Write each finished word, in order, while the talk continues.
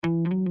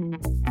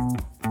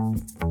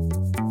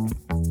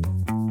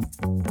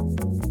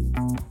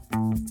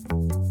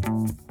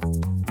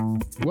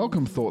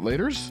Welcome, Thought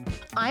Leaders.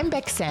 I'm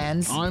Beck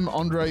Sands. I'm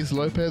Andres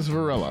Lopez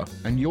Varela,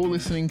 and you're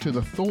listening to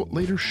the Thought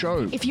Leader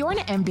Show. If you're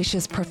an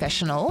ambitious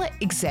professional,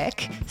 exec,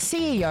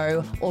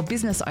 CEO, or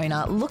business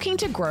owner looking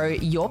to grow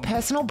your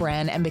personal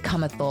brand and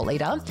become a thought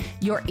leader,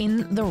 you're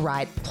in the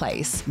right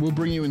place. We'll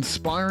bring you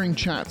inspiring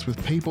chats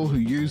with people who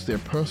use their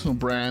personal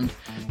brand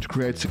to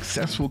create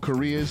successful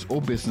careers or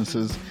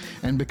businesses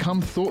and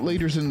become thought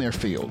leaders in their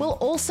field. We'll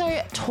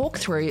also talk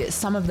through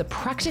some of the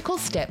practical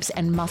steps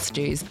and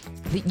must-dos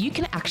that you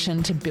can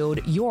action to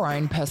build your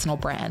own personal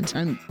brand.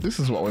 And this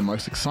is what we're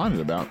most excited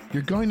about.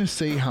 You're going to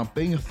see how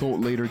being a thought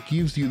leader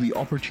gives you the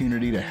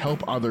opportunity to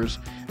help others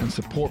and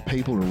support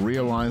people to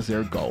realize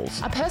their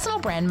goals. A personal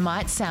brand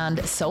might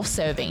sound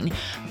self-serving,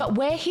 but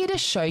we're here to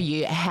show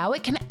you how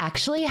it can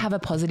actually have a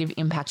positive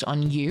impact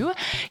on you,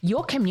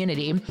 your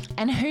community,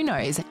 and who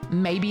knows,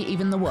 maybe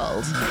even the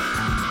world.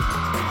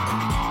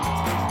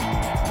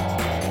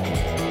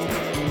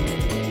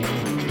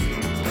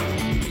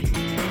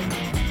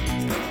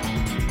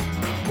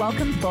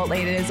 Welcome, Thought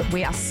Leaders.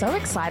 We are so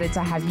excited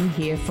to have you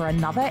here for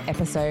another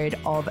episode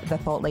of the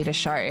Thought Leader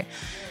Show.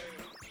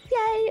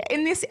 Yay!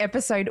 In this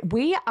episode,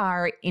 we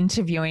are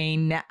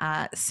interviewing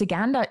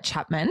Sugandha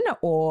Chapman,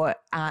 or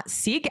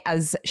Sig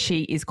as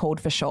she is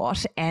called for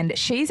short, and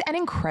she's an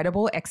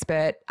incredible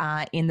expert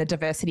in the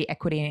diversity,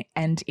 equity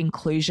and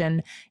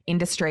inclusion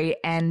industry.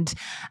 And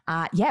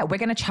we're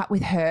going to chat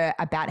with her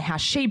about how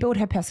she built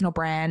her personal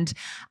brand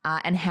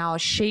and how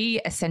she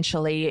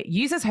essentially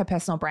uses her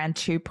personal brand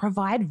to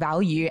provide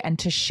value and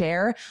to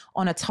share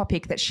on a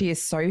topic that she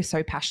is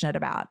so passionate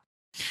about.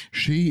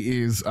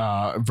 She is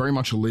very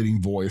much a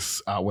leading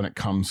voice when it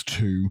comes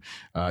to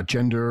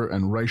gender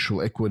and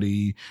racial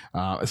equity,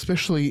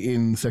 especially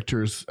in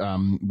sectors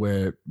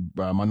where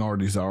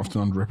minorities are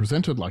often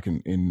underrepresented, like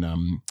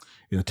in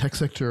the tech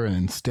sector and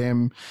in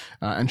STEM.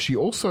 And she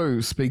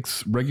also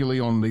speaks regularly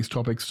on these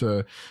topics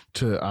to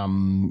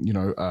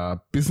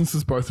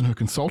businesses, both in her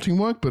consulting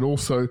work, but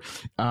also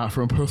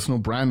from a personal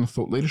brand and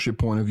thought leadership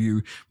point of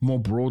view, more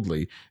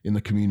broadly in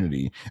the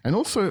community. And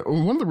also,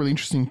 one of the really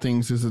interesting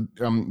things is that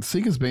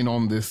Sig has been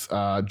on this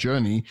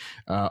journey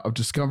of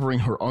discovering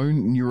her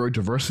own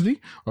neurodiversity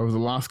over the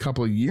last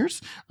couple of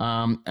years.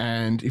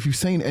 And if you've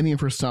seen any of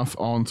her stuff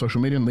on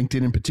social media, and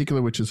LinkedIn in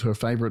particular, which is her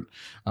favorite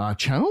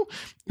channel,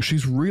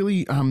 she's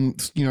really,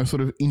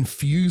 sort of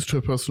infused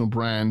her personal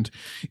brand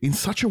in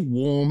such a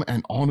warm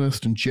and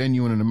honest and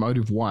genuine and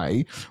emotive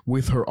way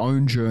with her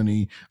own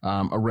journey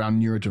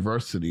around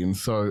neurodiversity. And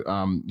so,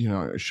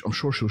 I'm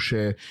sure she'll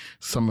share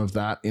some of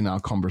that in our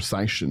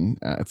conversation.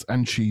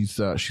 And she's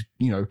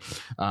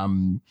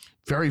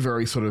very,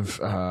 very sort of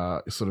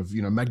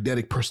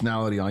magnetic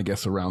personality, I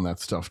guess, around that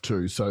stuff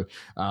too. So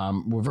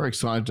we're very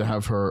excited to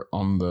have her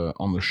on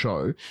the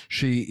show.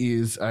 She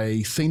is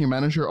a senior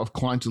manager of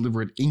client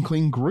delivery at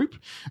Inkling Group,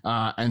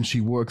 and she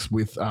works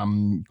with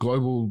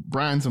global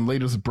brands and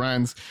leaders of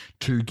brands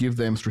to give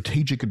them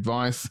strategic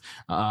advice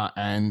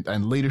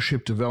and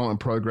leadership development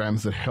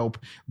programs that help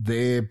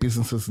their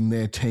businesses and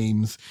their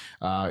teams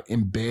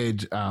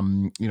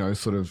embed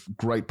sort of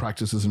great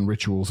practices and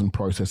rituals and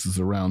processes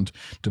around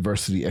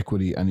diversity,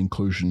 equity, and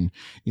inclusion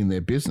in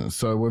their business.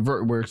 So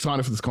we're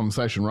excited for this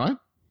conversation, right?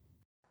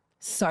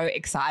 So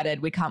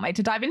excited. We can't wait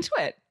to dive into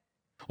it.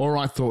 All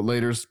right, Thought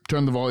Leaders,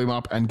 turn the volume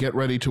up and get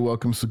ready to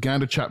welcome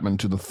Sugandha Chapman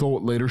to the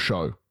Thought Leader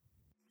Show.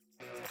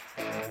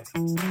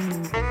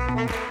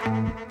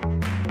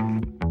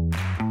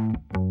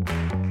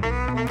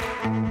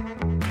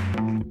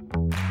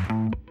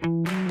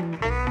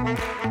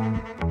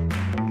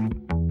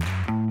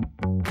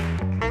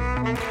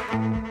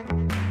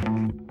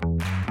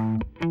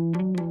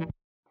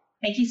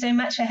 Thank you so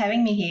much for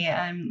having me here.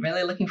 I'm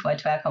really looking forward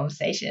to our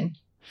conversation.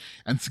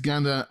 And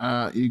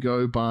Sugandha, you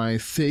go by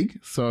Sig.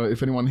 So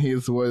if anyone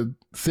hears the word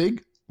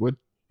Sig, we're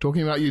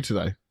talking about you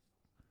today.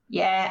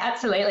 Yeah,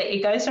 absolutely.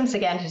 It goes from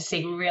Sugandha to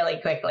Sig really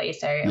quickly.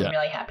 So I'm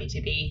really happy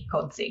to be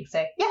called Sig.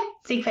 So yeah,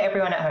 Sig for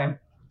everyone at home.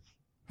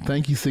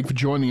 Thank you, Sig, for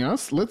joining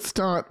us. Let's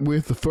start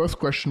with the first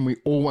question we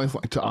always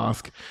like to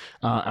ask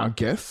our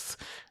guests.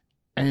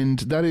 And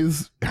that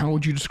is, how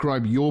would you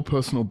describe your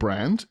personal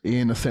brand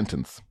in a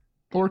sentence?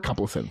 Or a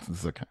couple of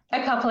sentences, okay.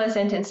 A couple of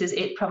sentences,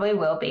 it probably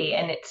will be.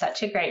 And it's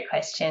such a great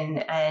question.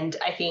 And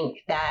I think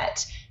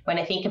that when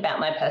I think about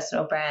my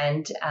personal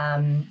brand,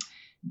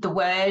 the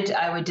word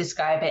I would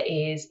describe it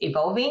is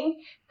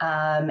evolving.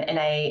 And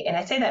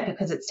I say that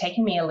because it's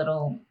taken me a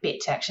little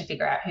bit to actually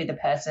figure out who the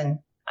person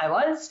I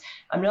was.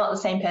 I'm not the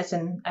same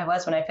person I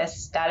was when I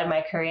first started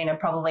my career, and I'm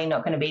probably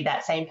not going to be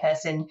that same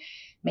person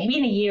maybe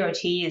in a year or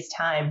 2 years'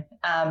 time.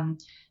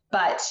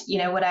 But,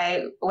 what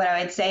I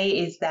would say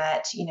is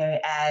that,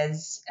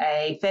 as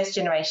a first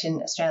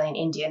generation Australian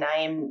Indian,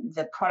 I am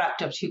the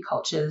product of two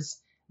cultures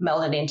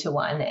melded into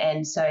one.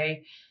 And so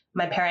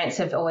my parents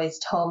have always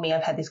told me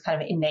I've had this kind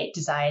of innate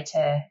desire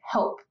to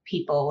help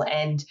people,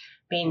 and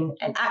been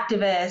an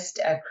activist,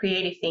 a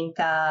creative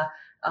thinker,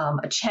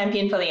 a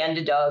champion for the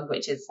underdog,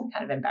 which is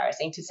kind of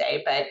embarrassing to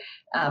say, but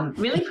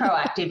really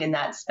proactive in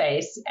that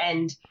space.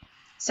 And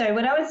So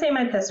what I would say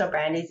my personal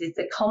brand is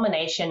the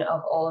culmination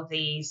of all of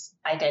these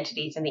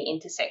identities and the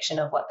intersection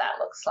of what that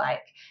looks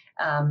like,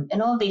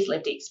 and all of these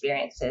lived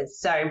experiences.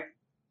 So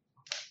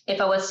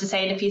if I was to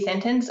say in a few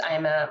sentences, I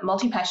am a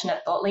multi-passionate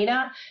thought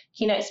leader,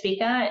 keynote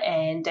speaker,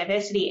 and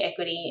diversity,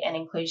 equity, and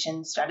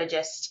inclusion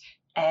strategist.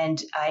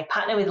 And I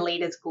partner with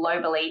leaders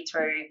globally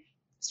through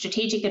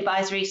strategic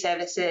advisory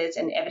services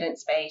and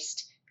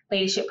evidence-based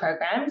leadership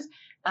programs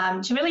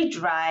to really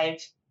drive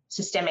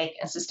systemic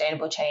and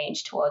sustainable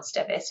change towards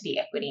diversity,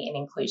 equity, and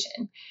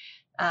inclusion.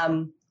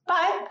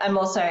 But I'm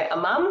also a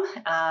mum.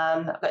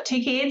 I've got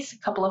 2 kids, a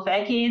couple of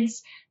fur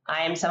kids.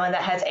 I am someone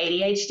that has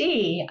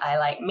ADHD. I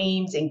like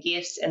memes and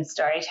GIFs and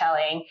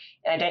storytelling,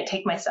 and I don't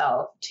take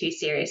myself too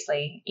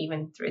seriously,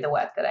 even through the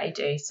work that I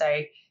do. So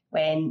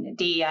when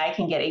DEI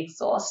can get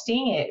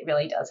exhausting, it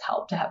really does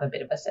help to have a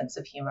bit of a sense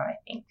of humor, I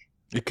think.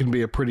 It can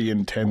be a pretty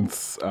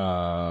intense,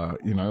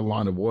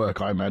 line of work,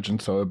 I imagine.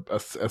 So a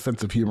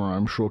sense of humor,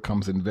 I'm sure,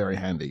 comes in very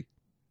handy.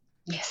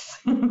 Yes.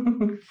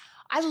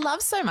 I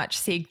love so much,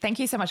 Sig. Thank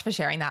you so much for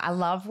sharing that. I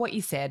love what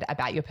you said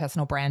about your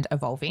personal brand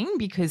evolving,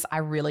 because I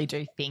really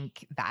do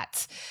think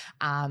that,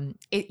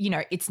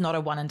 it's not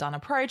a one and done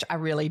approach. I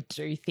really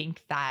do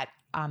think that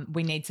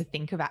we need to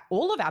think about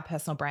all of our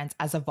personal brands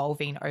as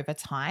evolving over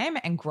time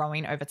and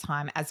growing over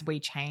time as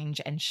we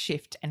change and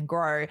shift and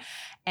grow.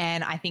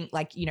 And I think,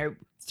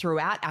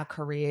 throughout our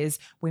careers,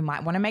 we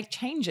might want to make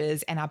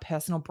changes, and our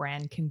personal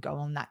brand can go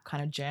on that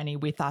kind of journey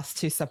with us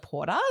to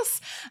support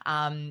us.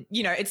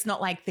 It's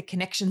not like the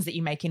connections that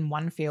you make in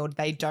one field,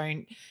 they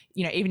don't,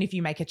 even if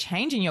you make a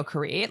change in your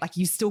career,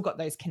 you still got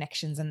those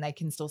connections and they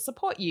can still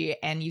support you,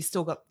 and you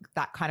still got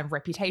that kind of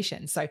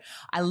reputation. So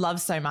I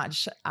love so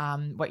much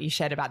what you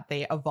shared about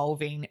the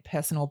evolving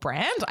personal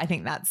brand. I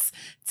think that's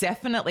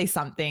definitely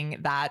something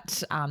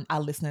that our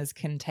listeners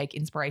can take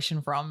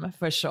inspiration from,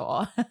 for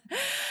sure.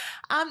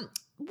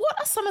 What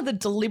are some of the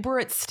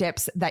deliberate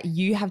steps that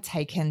you have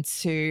taken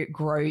to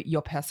grow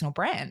your personal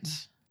brand?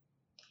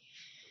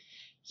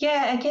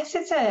 Yeah, I guess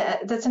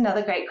that's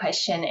another great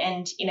question.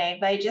 And,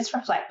 if I just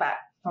reflect back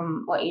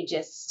from what you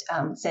just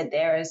said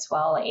there as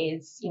well,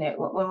 is,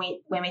 when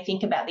we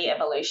think about the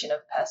evolution of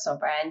personal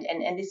brand,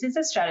 and this is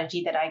a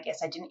strategy that I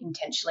guess I didn't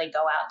intentionally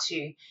go out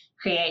to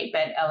create,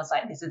 but I was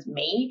like, this is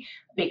me,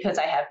 because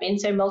I have been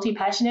so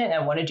multi-passionate and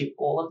I want to do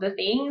all of the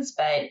things.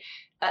 But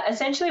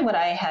essentially what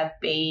I have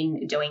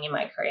been doing in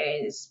my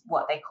career is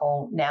what they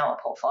call now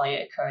a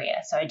portfolio career.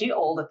 So I do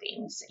all the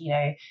things,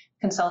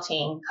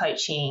 consulting,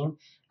 coaching,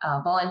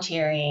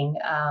 volunteering,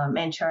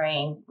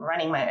 mentoring,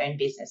 running my own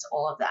business,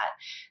 all of that.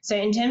 So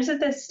in terms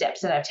of the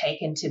steps that I've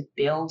taken to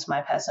build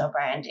my personal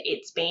brand,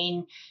 it's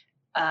been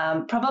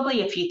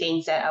probably a few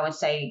things that I would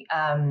say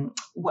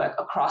work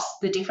across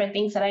the different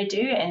things that I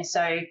do. And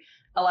so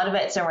a lot of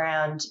it's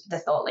around the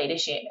thought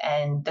leadership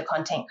and the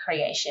content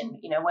creation.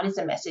 What is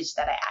the message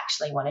that I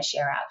actually want to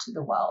share out to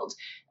the world,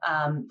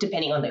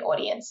 depending on the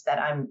audience that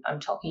I'm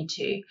talking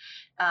to.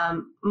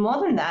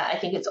 More than that, I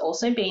think it's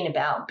also been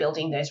about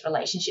building those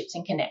relationships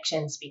and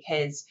connections,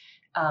 because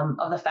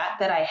of the fact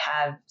that I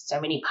have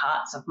so many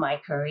parts of my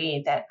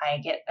career that I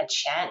get a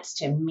chance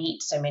to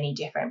meet so many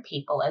different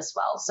people as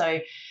well. So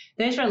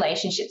those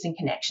relationships and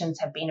connections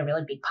have been a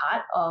really big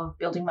part of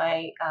building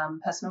my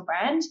personal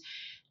brand.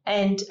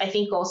 And I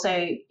think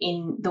also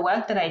in the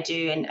work that I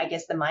do, and I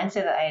guess the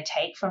mindset that I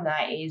take from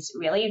that is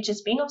really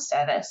just being of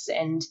service.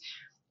 And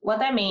what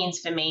that means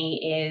for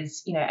me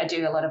is, I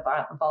do a lot of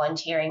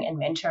volunteering and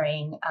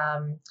mentoring,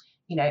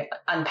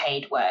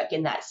 unpaid work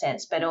in that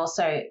sense, but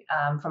also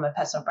from a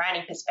personal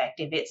branding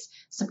perspective, it's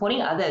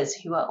supporting others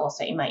who are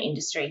also in my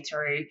industry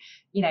through,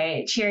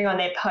 cheering on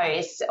their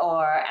posts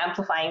or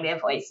amplifying their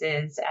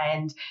voices,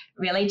 and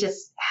really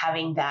just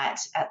having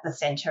that at the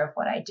center of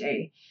what I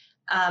do.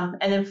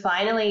 And then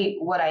finally,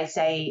 what I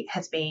say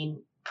has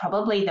been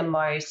probably the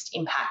most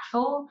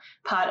impactful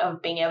part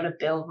of being able to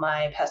build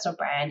my personal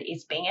brand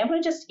is being able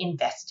to just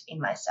invest in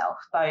myself,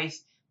 both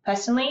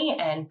personally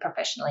and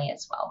professionally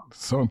as well.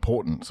 So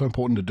important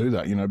to do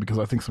that, because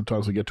I think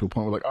sometimes we get to a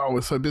point where we're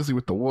so busy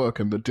with the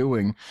work and the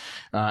doing,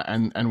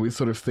 and we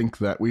sort of think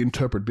that we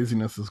interpret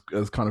busyness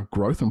as kind of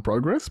growth and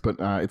progress, but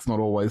it's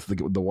not always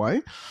the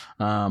way.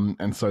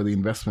 And so the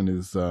investment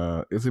is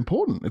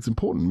important. It's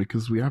important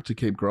because we have to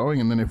keep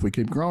growing, and then if we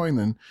keep growing,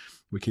 then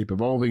we keep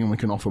evolving, and we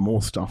can offer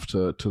more stuff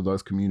to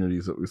those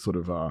communities that we sort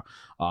of are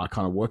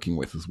kind of working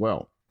with as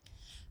well.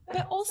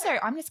 But also,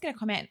 I'm just going to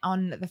comment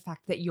on the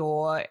fact that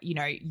your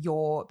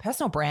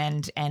personal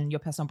brand and your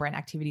personal brand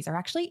activities are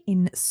actually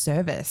in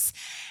service.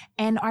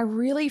 And I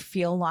really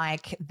feel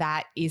like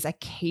that is a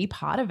key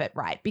part of it,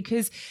 right?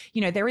 Because,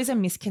 there is a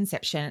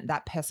misconception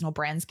that personal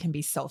brands can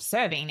be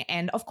self-serving.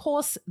 And of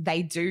course,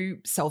 they do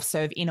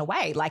self-serve in a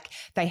way. Like,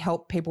 they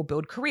help people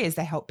build careers,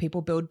 they help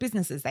people build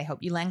businesses, they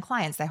help you land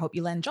clients, they help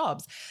you land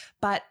jobs.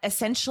 But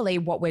essentially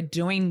what we're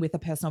doing with a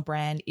personal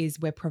brand is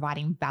we're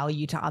providing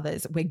value to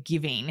others. We're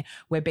giving,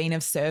 we're we're being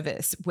of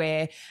service,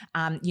 we're,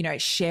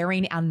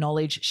 sharing our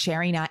knowledge,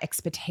 sharing our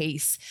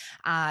expertise.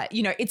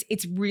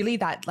 It's really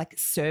that like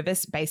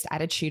service-based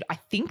attitude, I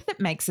think, that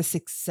makes a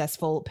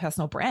successful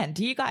personal brand.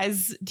 Do you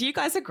guys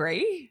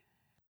agree?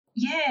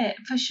 Yeah,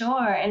 for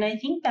sure. And I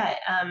think that,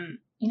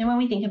 when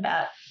we think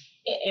about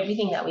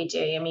everything that we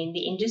do, I mean,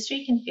 the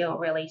industry can feel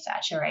really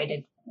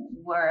saturated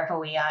wherever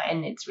we are,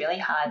 and it's really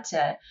hard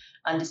to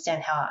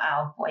understand how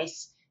our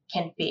voice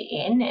can fit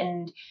in.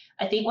 And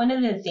I think one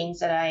of the things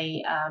that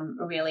I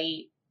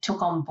really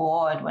took on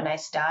board when I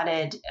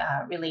started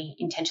really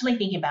intentionally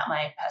thinking about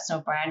my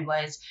personal brand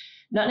was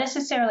not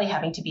necessarily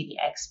having to be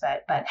the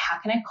expert, but how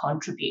can I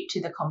contribute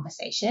to the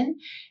conversation?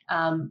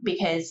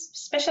 Because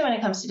especially when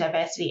it comes to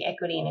diversity,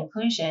 equity, and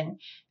inclusion,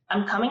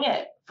 I'm coming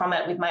from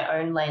it with my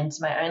own lens,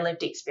 my own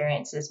lived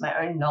experiences, my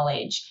own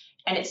knowledge.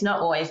 And it's not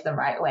always the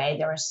right way.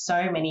 There are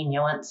so many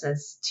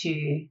nuances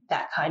to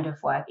that kind of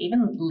work,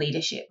 even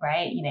leadership,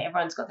 right?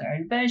 Everyone's got their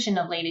own version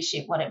of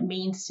leadership, what it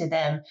means to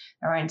them,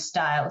 their own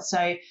style.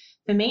 So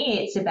for me,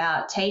 it's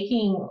about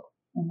taking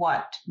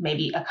what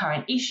maybe a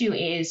current issue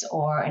is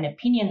or an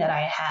opinion that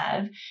I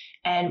have,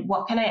 and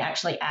what can I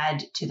actually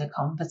add to the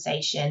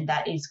conversation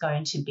that is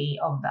going to be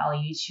of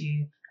value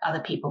to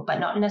other people, but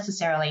not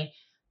necessarily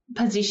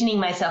positioning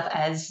myself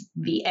as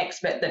the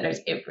expert that knows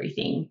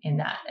everything in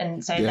that.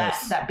 And so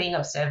that being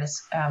of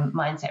service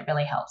mindset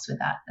really helps with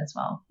that as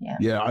well.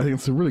 Yeah, I think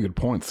it's a really good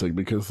point, Sig,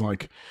 because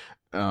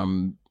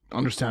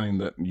understanding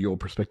that your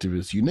perspective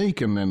is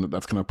unique, and then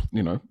that's going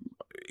to,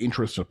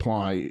 interest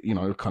apply,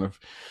 kind of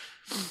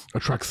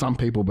attract some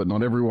people, but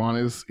not everyone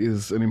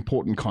is an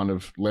important kind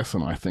of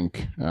lesson, I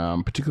think.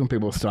 Particularly when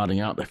people are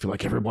starting out, they feel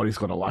like everybody's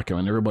got to like them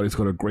and everybody's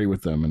got to agree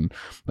with them, and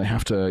they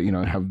have to,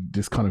 have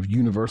this kind of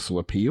universal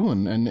appeal,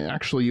 and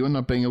actually you end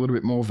up being a little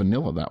bit more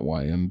vanilla that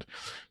way, and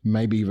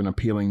maybe even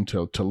appealing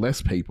to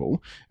less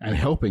people and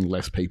helping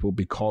less people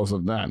because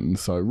of that. And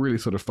so really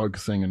sort of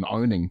focusing and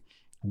owning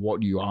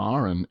what you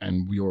are and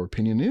your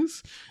opinion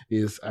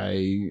is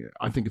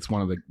I think it's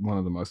one of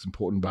the most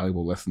important,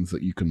 valuable lessons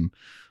that you can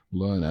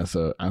learn as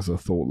a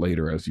thought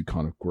leader as you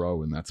kind of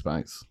grow in that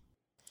space.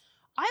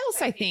 I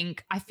also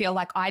think, I feel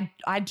like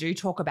I do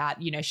talk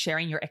about,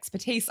 sharing your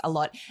expertise a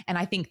lot. And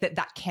I think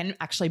that can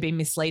actually be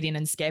misleading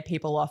and scare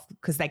people off,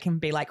 because they can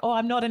be like, oh,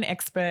 I'm not an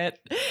expert,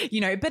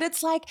 but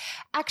it's like,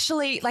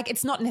 actually, like,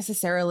 it's not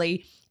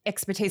necessarily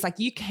expertise. Like,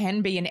 you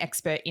can be an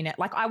expert in it.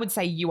 Like, I would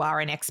say you are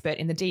an expert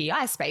in the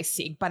DEI space,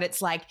 Sig, but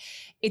it's like,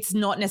 it's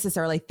not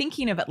necessarily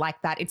thinking of it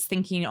like that. It's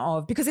thinking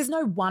of, because there's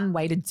no one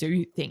way to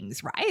do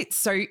things, right?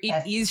 So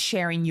it is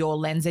sharing your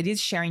lens. It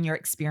is sharing your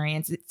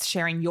experience. It's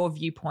sharing your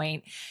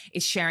viewpoint.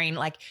 It's sharing,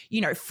 like,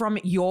 from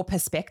your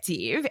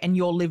perspective and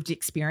your lived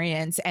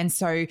experience. And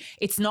so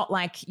it's not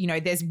like,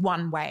 there's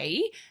one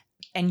way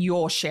and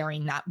you're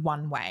sharing that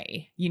one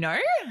way,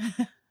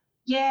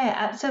 Yeah,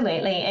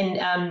 absolutely.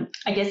 And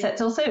I guess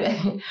that's also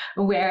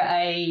where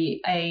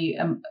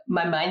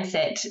my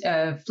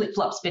mindset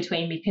flip-flops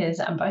between, because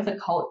I'm both a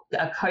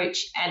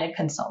coach and a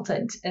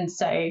consultant. And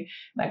so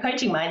my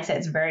coaching mindset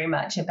is very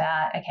much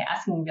about,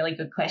 asking really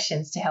good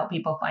questions to help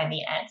people find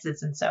the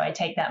answers. And so I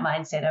take that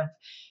mindset of,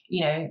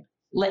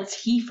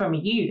 let's hear from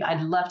you.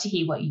 I'd love to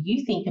hear what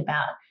you think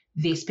about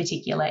this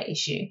particular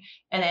issue.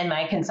 And then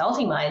my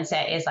consulting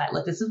mindset is like,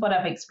 look, this is what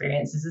I've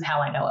experienced. This is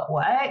how I know it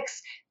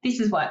works. This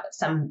is what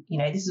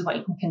this is what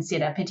you can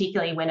consider,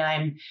 particularly when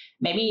I'm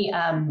maybe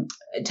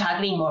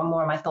targeting more and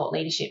more of my thought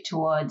leadership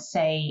towards,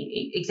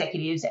 say,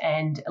 executives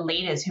and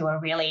leaders who are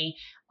really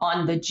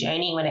on the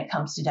journey when it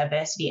comes to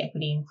diversity,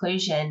 equity,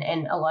 inclusion.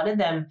 And a lot of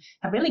them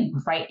have really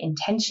great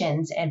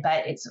intentions,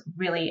 but it's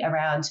really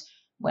around,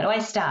 where do I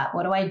start?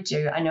 What do I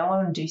do? I know I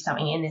want to do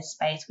something in this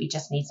space. We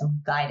just need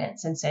some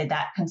guidance. And so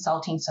that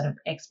consulting sort of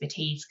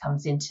expertise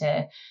comes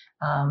into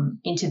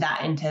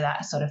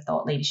that sort of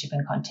thought leadership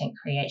and content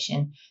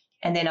creation.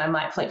 And then I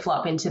might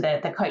flip-flop into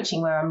the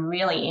coaching, where I'm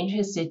really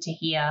interested to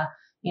hear,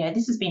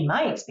 this has been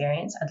my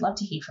experience. I'd love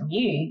to hear from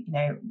you.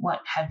 What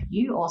have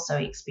you also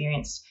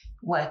experienced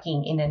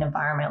working in an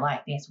environment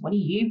like this? What do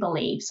you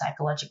believe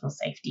psychological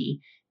safety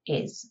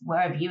is?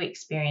 Where have you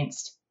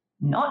experienced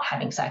not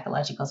having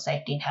psychological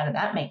safety, and how did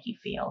that make you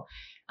feel?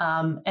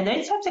 And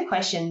those types of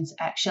questions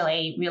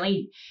actually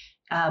really,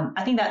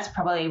 I think that's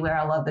probably where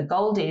a lot of the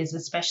gold is,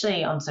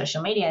 especially on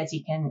social media, as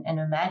you can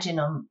imagine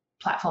on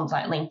platforms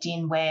like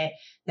LinkedIn, where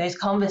those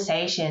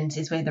conversations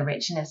is where the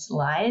richness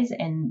lies,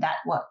 and that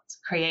what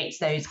creates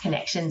those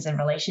connections and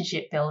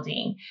relationship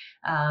building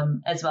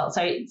as well.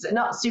 So it's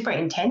not super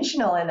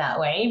intentional in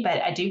that way,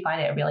 but I do find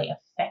it a really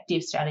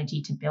effective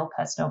strategy to build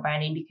personal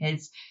branding,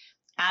 because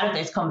out of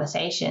those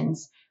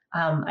conversations,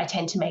 I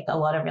tend to make a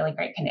lot of really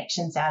great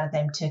connections out of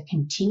them to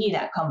continue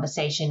that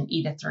conversation,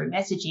 either through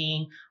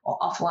messaging or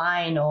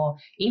offline, or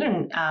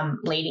even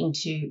leading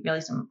to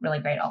really some really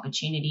great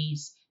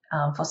opportunities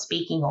for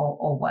speaking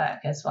or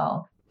work as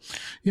well.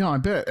 Yeah, I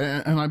bet.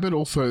 And I bet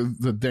also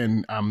that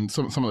then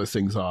some of those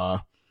things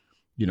are,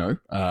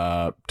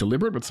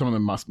 deliberate, but some of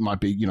them might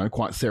be,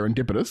 quite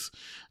serendipitous.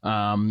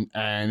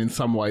 And in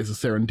some ways,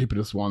 the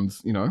serendipitous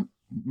ones,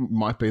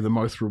 might be the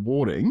most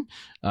rewarding.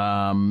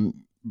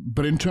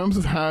 But in terms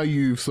of how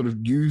you sort of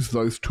use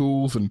those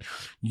tools and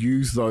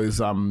use those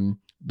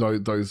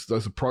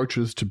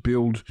approaches to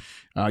build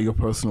your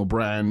personal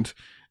brand,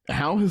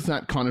 how has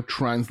that kind of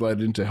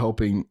translated into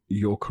helping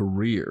your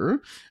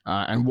career?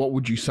 And what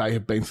would you say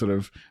have been sort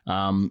of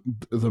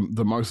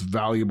the most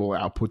valuable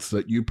outputs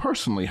that you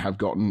personally have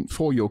gotten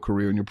for your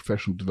career and your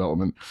professional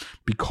development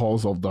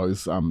because of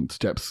those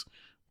steps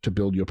to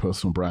build your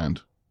personal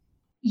brand?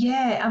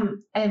 Yeah,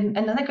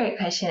 another great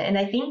question. And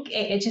I think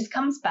it just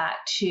comes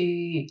back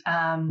to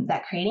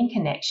that creating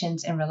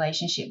connections and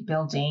relationship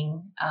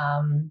building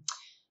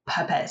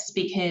purpose,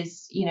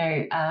 because,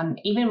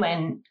 even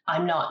when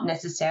I'm not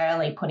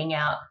necessarily putting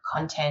out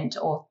content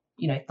or,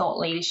 thought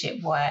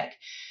leadership work,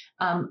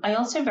 I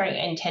also very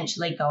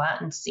intentionally go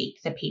out and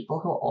seek the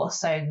people who are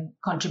also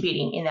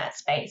contributing in that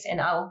space.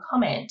 And I will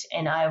comment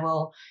and I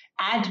will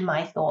add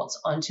my thoughts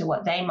onto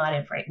what they might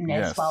have written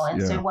as well.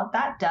 And so what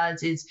that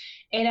does is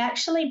it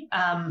actually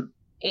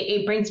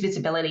it brings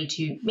visibility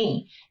to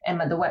me and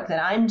the work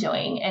that I'm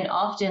doing. And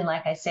often,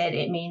 like I said,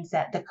 it means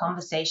that the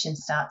conversation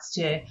starts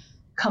to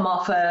come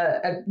off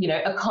a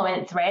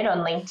comment thread on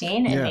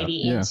LinkedIn and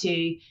maybe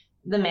into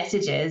the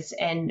messages,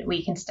 and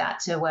we can start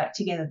to work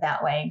together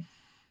that way.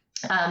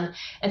 And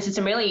so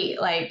some really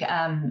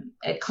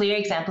clear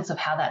examples of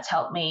how that's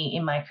helped me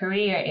in my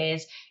career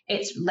is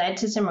it's led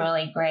to some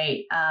really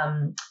great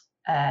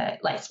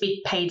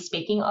paid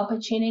speaking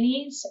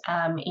opportunities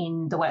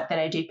in the work that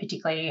I do,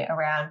 particularly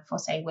around, for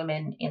say,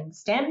 women in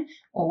STEM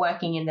or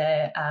working in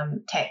the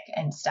tech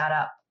and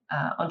startup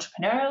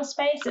entrepreneurial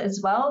space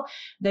as well.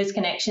 Those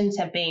connections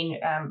have been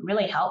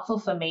really helpful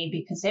for me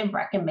because they've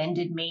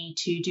recommended me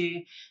to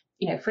do,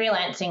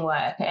 freelancing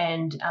work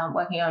and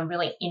working on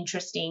really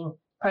interesting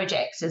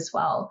projects as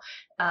well.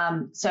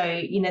 So,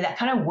 that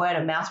kind of word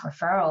of mouth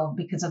referral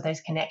because of those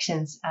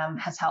connections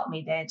has helped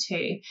me there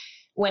too.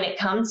 When it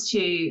comes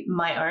to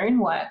my own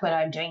work that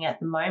I'm doing at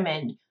the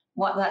moment,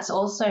 what that's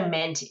also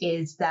meant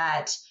is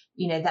that,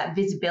 that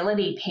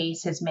visibility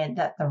piece has meant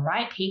that the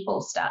right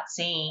people start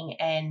seeing,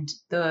 and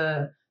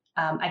the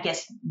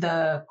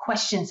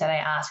questions that I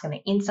ask and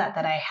the insight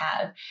that I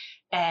have.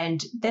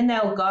 And then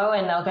they'll go,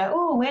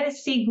 oh, where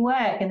does Sig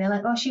work? And they're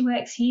like, oh, she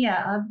works here.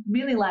 I'd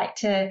really like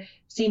to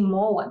see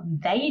more what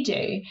they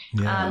do.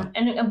 Yeah.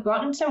 And I've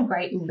gotten some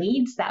great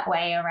leads that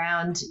way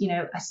around,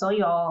 I saw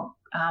your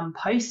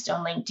post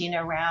on LinkedIn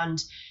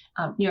around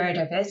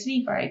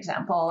neurodiversity, for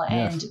example,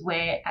 and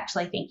we're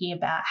actually thinking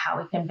about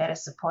how we can better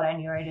support our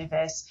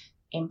neurodiverse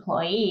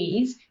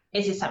employees.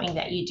 Is this something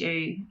that you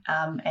do?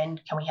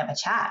 And can we have a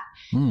chat?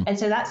 And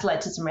so that's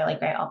led to some really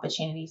great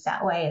opportunities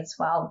that way as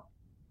well.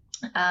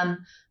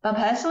 But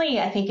personally,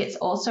 I think it's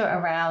also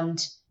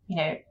around,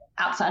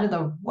 outside of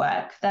the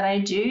work that I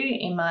do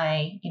in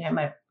my,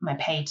 my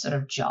paid sort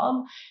of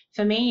job.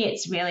 For me,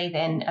 it's really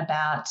then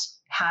about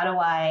how do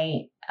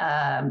I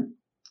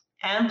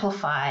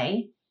amplify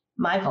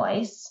my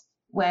voice,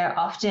 where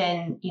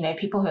often,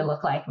 people who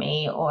look like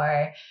me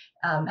or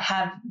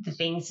have the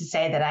things to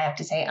say that I have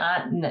to say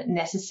aren't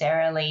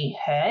necessarily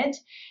heard.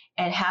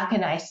 And how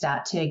can I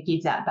start to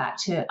give that back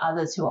to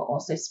others who are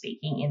also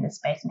speaking in the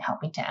space and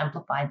helping to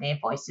amplify their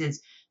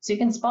voices so you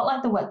can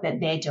spotlight the work that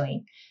they're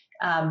doing?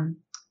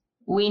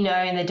 We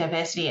know in the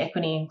diversity,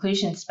 equity, and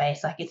inclusion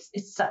space,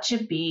 it's such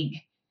a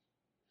big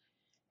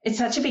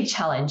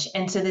challenge.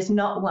 And so there's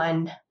not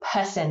one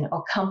person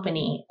or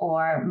company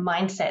or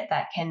mindset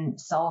that can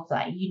solve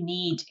that. You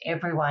need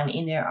everyone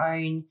in their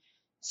own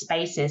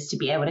spaces to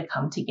be able to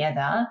come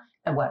together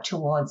and work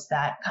towards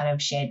that kind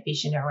of shared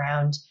vision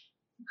around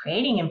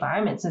creating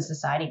environments in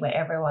society where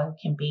everyone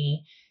can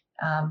be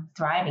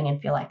thriving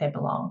and feel like they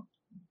belong.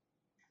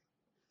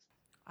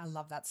 I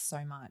love that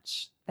so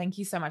much. Thank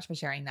you so much for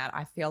sharing that.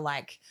 I feel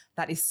like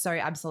that is so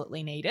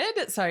absolutely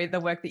needed. So the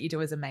work that you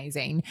do is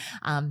amazing.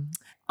 I'm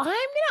going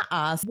to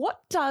ask,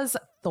 what does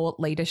thought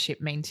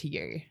leadership mean to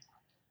you?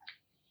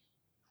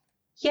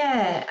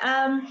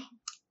 Yeah,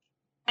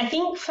 I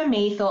think for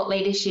me, thought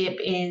leadership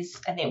is,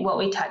 I think what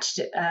we touched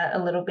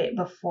a little bit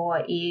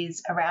before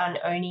is around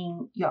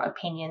owning your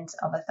opinions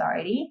of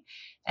authority.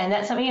 And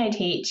that's something I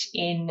teach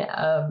in,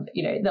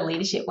 the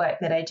leadership work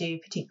that I do,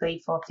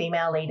 particularly for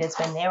female leaders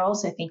when they're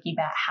also thinking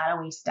about how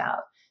do we start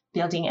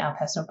building our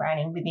personal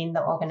branding within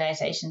the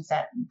organizations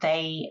that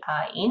they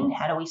are in?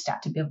 How do we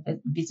start to build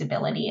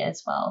visibility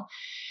as well?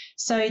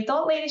 So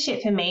thought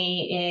leadership for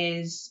me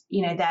is,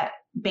 that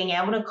being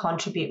able to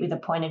contribute with a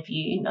point of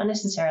view, not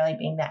necessarily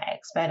being that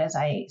expert, as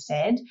I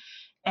said.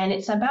 And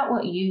it's about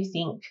what you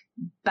think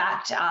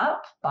backed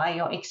up by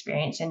your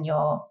experience and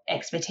your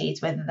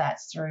expertise, whether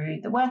that's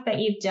through the work that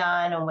you've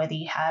done or whether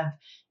you have,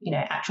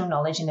 actual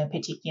knowledge in a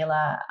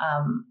particular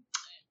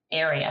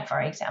area, for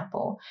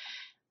example.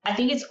 I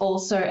think it's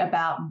also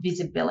about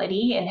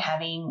visibility and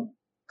having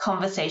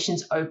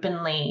conversations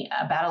openly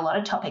about a lot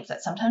of topics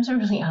that sometimes are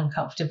really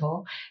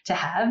uncomfortable to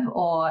have,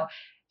 or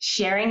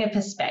sharing a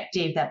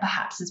perspective that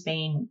perhaps has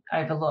been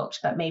overlooked,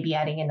 but maybe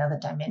adding another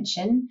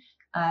dimension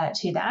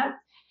to that.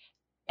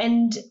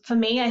 And for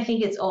me, I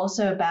think it's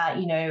also about,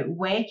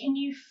 where can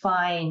you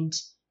find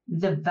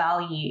the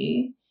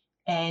value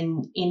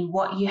and in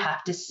what you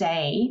have to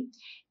say,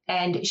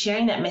 and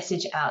sharing that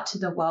message out to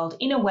the world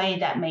in a way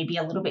that may be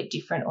a little bit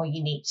different or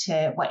unique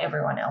to what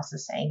everyone else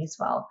is saying as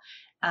well.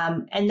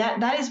 And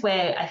that is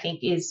where I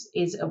think is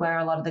where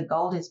a lot of the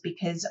gold is,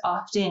 because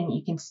often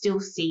you can still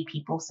see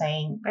people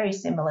saying very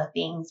similar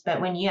things,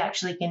 but when you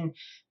actually can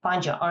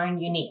find your own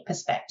unique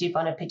perspective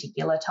on a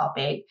particular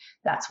topic,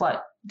 that's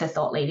what the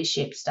thought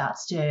leadership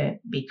starts to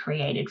be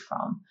created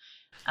from.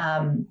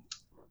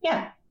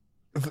 Yeah.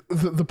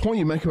 The point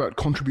you make about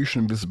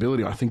contribution and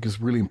visibility, I think, is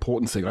really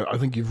important. Sig. I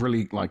think you've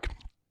really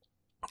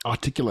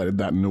articulated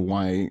that in a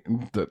way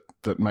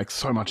that makes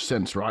so much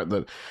sense, right?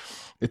 That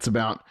it's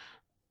about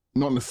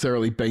not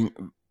necessarily being,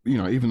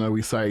 even though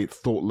we say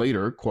thought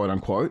leader, quote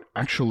unquote,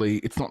 actually,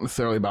 it's not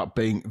necessarily about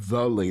being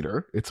the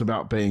leader. It's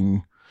about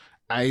being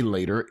a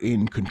leader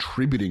in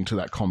contributing to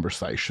that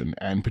conversation,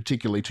 and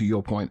particularly to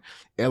your point,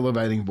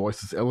 elevating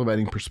voices,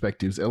 elevating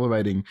perspectives,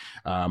 elevating,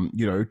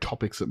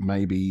 topics that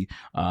maybe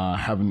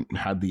haven't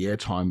had the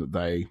airtime that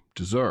they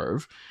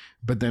deserve,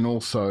 but then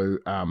also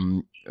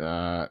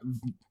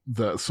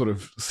the sort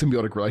of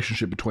symbiotic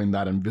relationship between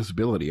that and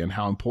visibility, and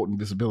how important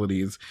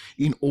visibility is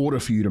in order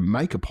for you to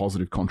make a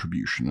positive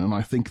contribution. And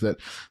I think that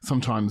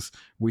sometimes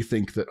we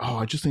think that,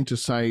 I just need to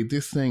say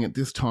this thing at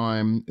this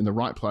time in the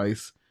right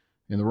place,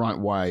 in the right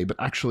way. But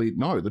actually,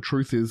 no, the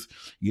truth is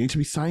you need to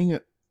be saying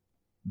it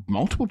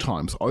multiple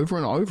times over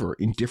and over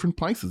in different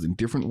places, in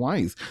different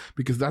ways,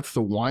 because that's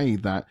the way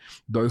that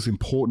those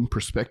important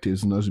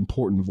perspectives and those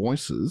important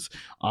voices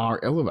are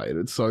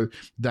elevated. So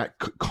that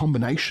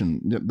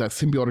combination, that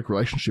symbiotic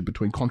relationship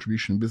between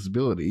contribution and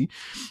visibility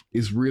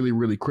is really,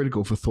 really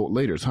critical for thought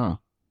leaders, huh?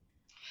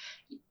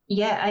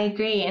 Yeah, I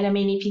agree. And I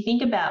mean, if you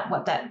think about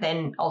what that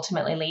then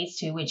ultimately leads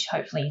to, which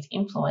hopefully is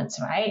influence,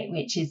 right?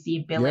 Which is the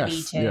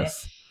ability to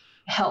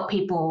help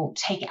people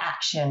take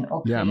action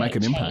or create make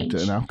an impact,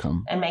 an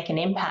outcome, and make an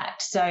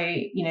impact. So,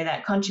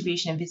 that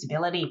contribution and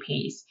visibility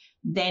piece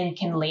then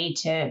can lead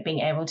to being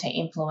able to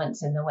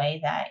influence in the way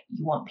that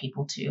you want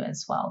people to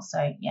as well.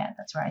 So yeah,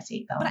 that's where I see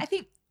it going.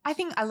 But I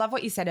think I love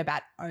what you said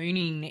about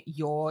owning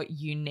your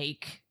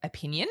unique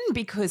opinion,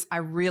 because I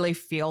really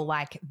feel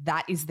like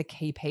that is the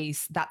key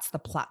piece. That's the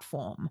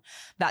platform.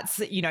 That's,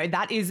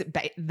 that is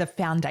the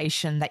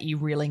foundation that you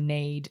really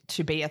need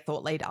to be a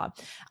thought leader,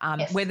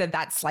 whether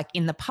that's like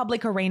in the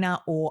public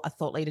arena or a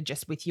thought leader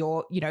just with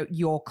your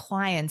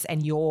clients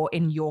and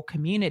in your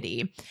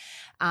community.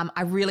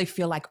 I really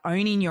feel like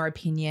owning your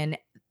opinion,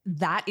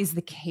 that is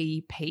the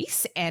key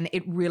piece. And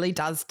it really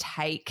does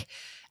take,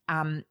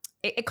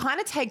 it kind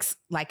of takes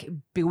like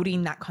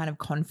building that kind of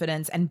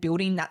confidence and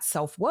building that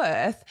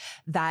self-worth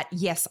that,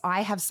 yes,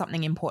 I have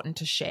something important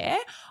to share.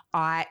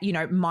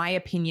 My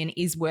opinion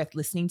is worth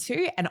listening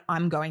to, and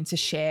I'm going to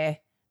share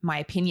my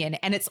opinion.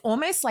 And it's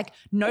almost like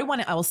no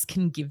one else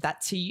can give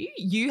that to you.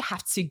 You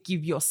have to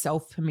give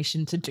yourself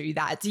permission to do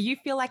that. Do you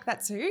feel like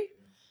that too?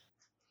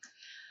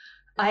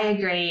 I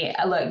agree.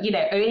 Look,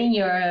 owning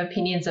your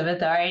opinions of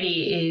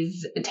authority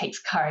it takes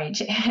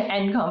courage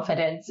and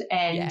confidence,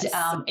 and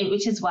yes.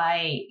 Which is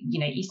why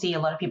you see a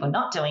lot of people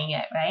not doing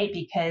it, right?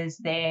 Because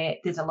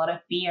there's a lot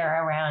of fear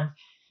around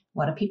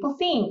what do people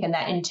think, and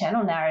that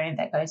internal narrative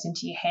that goes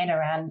into your head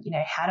around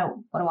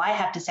what do I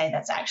have to say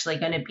that's actually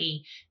going to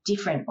be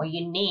different or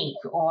unique,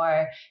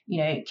 or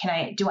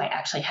do I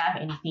actually have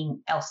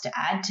anything else to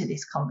add to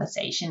this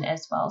conversation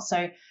as well?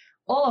 So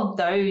all of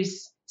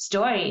those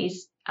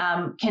stories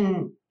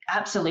can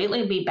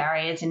absolutely be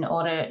barriers in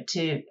order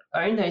to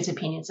own those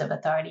opinions of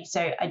authority.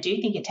 So I do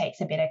think it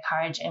takes a bit of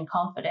courage and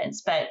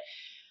confidence. But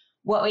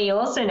what we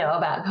also know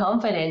about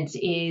confidence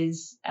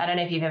is, I don't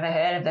know if you've ever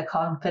heard of the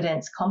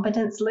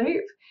confidence-competence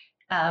loop,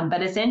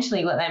 but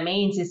essentially what that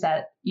means is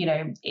that,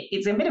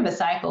 it's a bit of a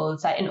cycle.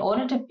 It's that in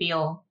order to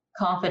feel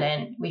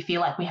confident, we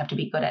feel like we have to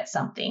be good at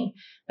something.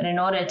 But in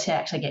order to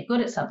actually get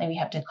good at something, we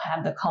have to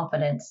have the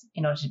confidence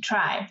in order to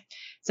try.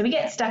 So we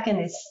get stuck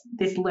in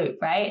this loop,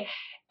 right?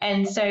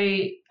 And so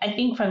I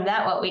think from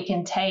that, what we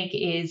can take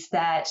is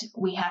that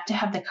we have to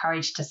have the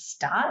courage to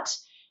start,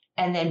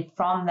 and then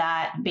from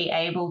that, be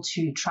able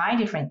to try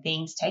different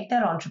things, take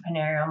that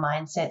entrepreneurial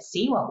mindset,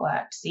 see what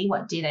worked, see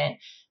what didn't.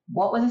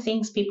 What were the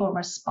things people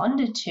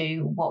responded to?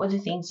 What were the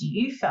things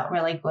you felt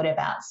really good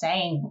about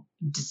saying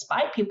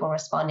despite people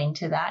responding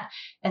to that?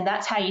 And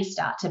that's how you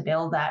start to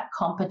build that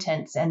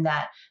competence and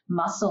that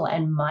muscle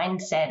and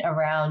mindset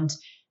around,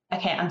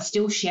 okay, I'm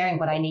still sharing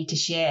what I need to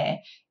share.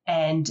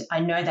 And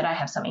I know that I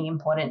have something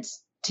important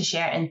to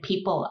share, and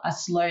people are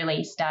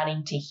slowly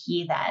starting to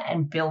hear that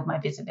and build my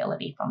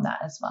visibility from that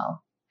as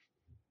well.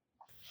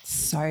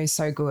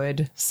 So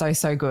good.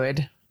 So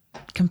good.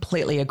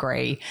 Completely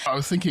agree. I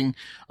was thinking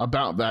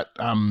about that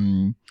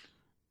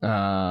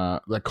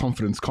that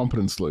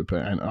confidence-competence loop,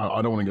 and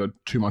I don't want to go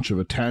too much of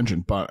a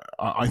tangent, but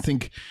I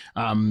think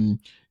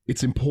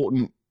it's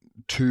important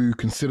to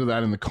consider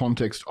that in the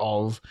context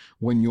of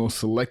when you're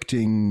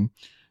selecting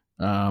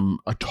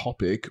a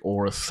topic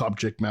or a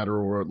subject matter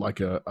or like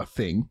a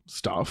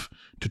stuff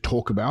to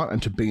talk about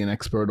and to be an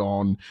expert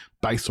on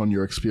based on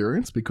your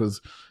experience.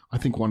 Because I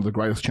think one of the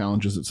greatest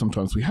challenges that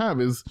sometimes we have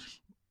is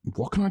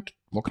what can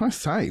what can I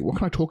say? What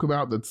can I talk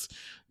about that's,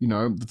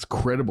 that's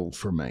credible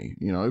for me,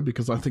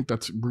 because I think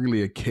that's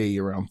really a key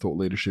around thought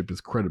leadership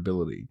is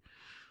credibility.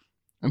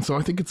 And so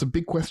I think it's a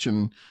big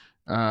question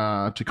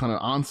to kind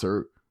of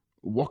answer.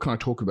 What can I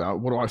talk about?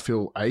 What do I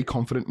feel A,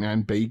 confident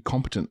and B,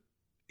 competent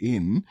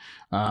in?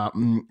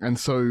 And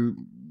so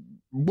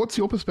what's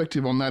your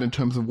perspective on that in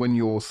terms of when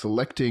you're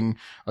selecting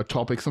a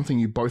topic, something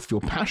you both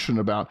feel passionate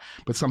about,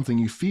 but something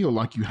you feel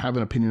like you have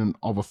an opinion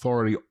of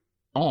authority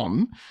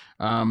on?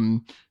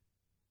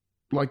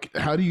 Like,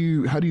 how do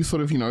you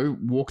sort of,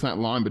 walk that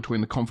line between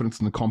the confidence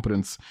and the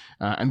competence?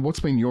 And what's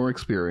been your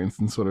experience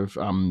in sort of,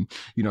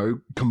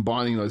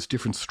 combining those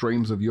different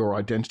streams of your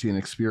identity and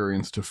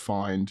experience to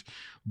find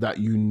that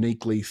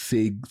uniquely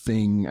SIG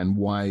thing and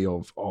way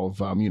of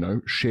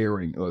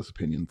sharing those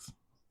opinions?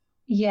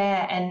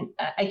 Yeah. And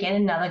again,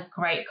 another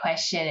great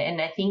question.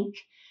 And I think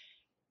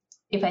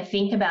if I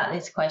think about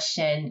this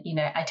question,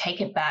 I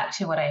take it back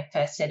to what I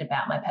first said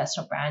about my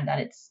personal brand, that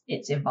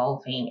it's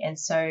evolving. And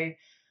so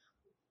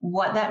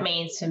what that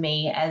means for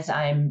me as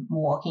I'm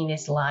walking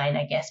this line,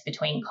 I guess,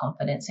 between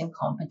confidence and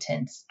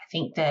competence, I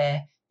think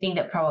the thing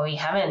that probably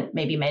haven't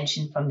maybe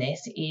mentioned from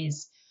this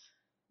is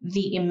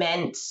the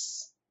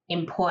immense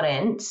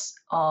importance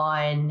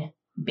on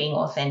being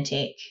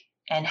authentic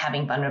and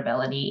having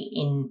vulnerability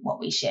in what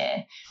we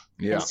share.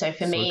 Yeah, and so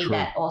for me,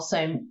 that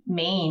also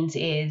means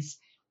is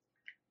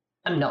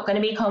I'm not going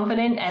to be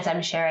confident as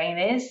I'm sharing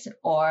this,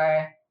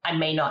 or I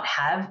may not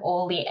have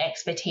all the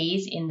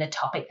expertise in the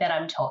topic that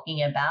I'm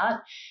talking about.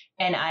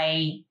 And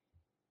I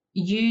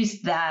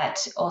use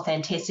that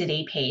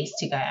authenticity piece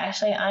to go,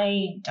 actually,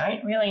 I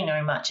don't really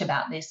know much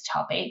about this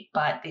topic,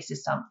 but this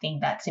is something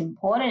that's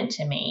important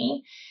to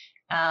me.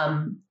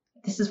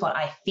 This is what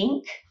I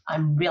think.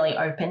 I'm really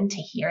open to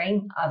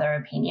hearing other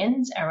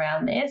opinions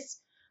around this.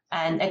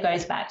 And it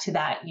goes back to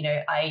that,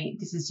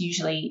 this is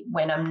usually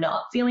when I'm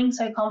not feeling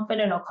so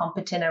confident or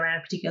competent around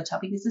a particular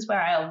topic. This is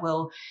where I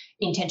will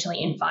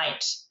intentionally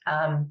invite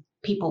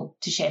people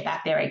to share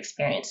back their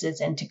experiences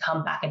and to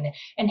come back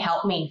and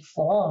help me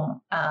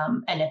form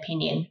an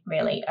opinion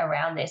really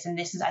around this. And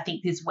this is, I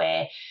think, this is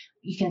where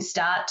you can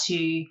start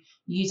to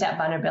use that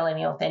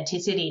vulnerability and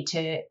authenticity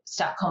to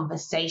start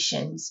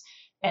conversations.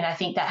 And I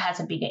think that has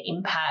a bigger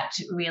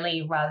impact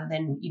really, rather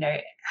than,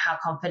 how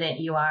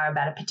confident you are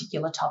about a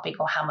particular topic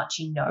or how much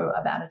you know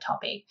about a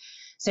topic.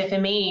 So for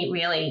me,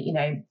 really,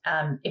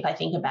 if I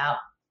think about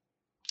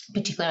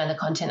particularly on the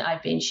content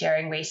I've been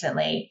sharing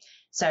recently,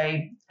 so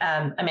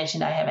I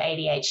mentioned I have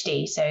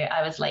ADHD. So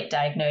I was late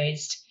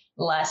diagnosed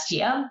last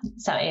year.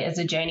 So it's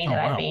a journey that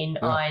I've been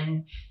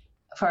on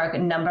for a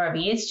number of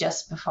years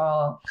just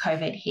before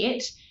COVID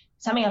hit.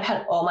 Something I've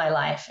had all my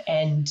life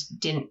and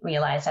didn't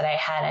realize that I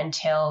had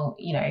until,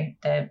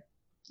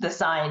 the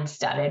signs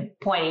started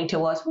pointing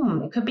towards,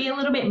 it could be a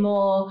little bit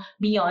more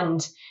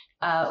beyond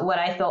what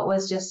I thought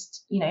was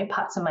just,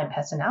 parts of my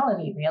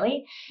personality,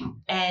 really.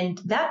 And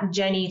that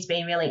journey has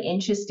been really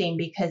interesting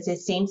because there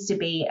seems to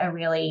be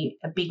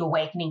a big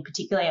awakening,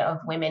 particularly of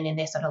women in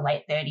their sort of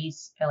late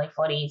 30s, early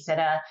 40s, that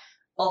are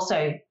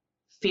also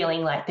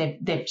feeling like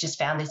they've just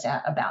found this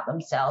out about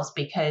themselves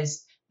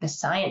because the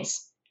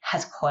science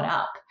has caught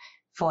up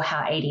for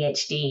how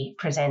ADHD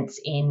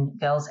presents in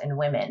girls and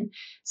women.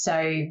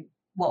 So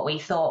what we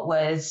thought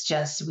was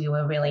just we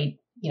were really,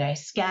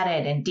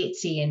 scattered and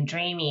ditzy and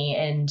dreamy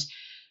and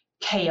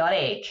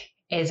chaotic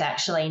is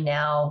actually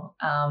now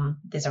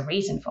there's a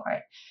reason for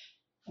it.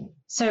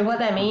 So what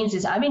that means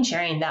is I've been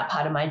sharing that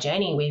part of my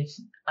journey with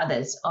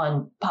others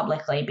on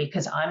publicly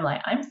because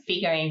I'm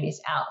figuring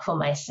this out for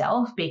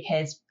myself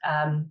because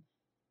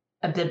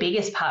the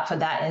biggest part for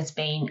that has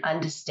been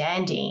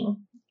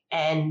understanding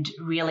and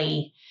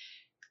really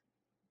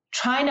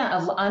trying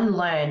to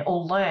unlearn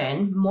or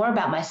learn more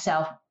about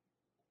myself.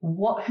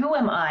 Who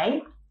am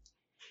I?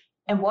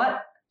 And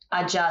what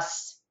are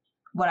just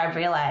what I've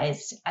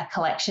realized a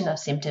collection of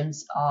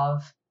symptoms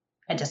of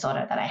a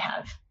disorder that I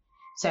have.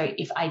 So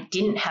if I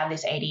didn't have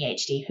this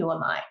ADHD, who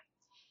am I?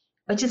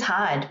 Which is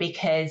hard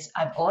because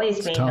I've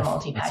always been the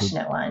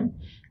multi-passionate one.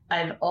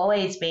 I've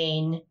always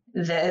been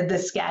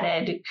the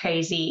scattered,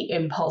 crazy,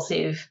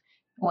 impulsive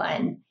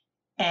one.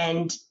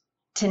 And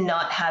to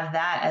not have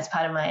that as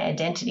part of my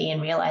identity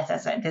and realize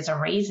that there's a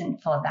reason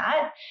for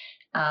that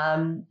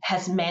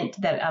has meant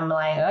that I'm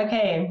like,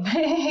 okay,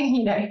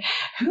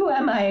 who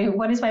am I?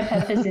 What is my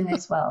purpose in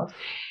this world?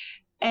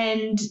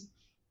 And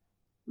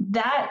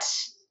that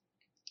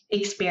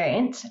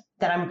experience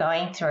that I'm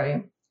going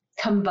through,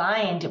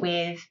 combined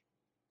with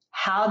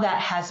how that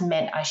has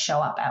meant I show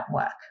up at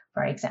work,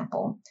 for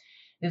example,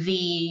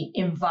 the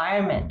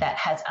environment that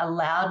has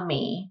allowed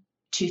me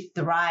to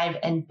thrive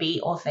and be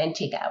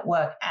authentic at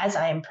work as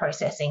I am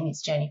processing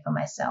this journey for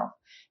myself.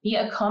 The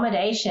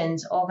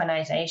accommodations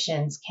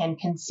organizations can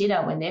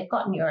consider when they've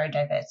got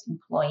neurodiverse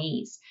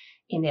employees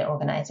in their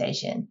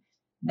organization.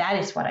 That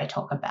is what I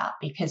talk about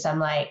because I'm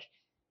like,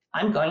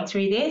 I'm going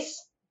through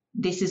this.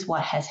 This is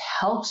what has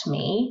helped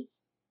me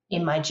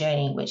in my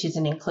journey, which is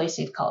an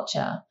inclusive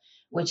culture,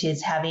 which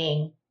is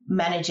having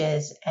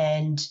managers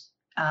and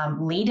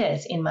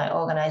leaders in my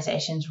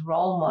organizations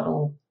role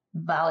model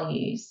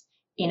values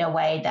in a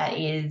way that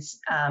is,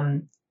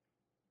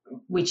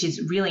 which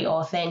is really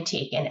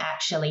authentic and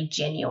actually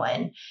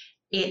genuine.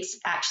 It's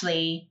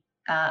actually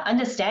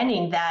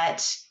understanding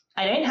that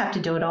I don't have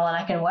to do it all, and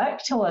I can work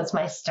towards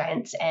my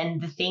strengths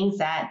and the things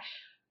that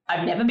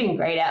I've never been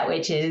great at,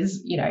 which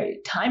is,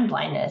 time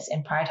blindness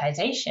and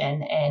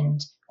prioritization and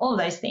all of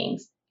those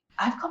things.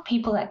 I've got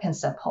people that can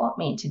support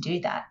me to do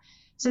that.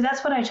 So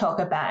that's what I talk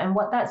about. And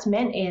what that's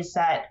meant is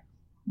that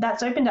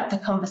that's opened up the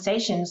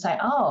conversation. It's like,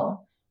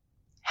 oh,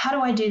 how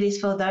do I do this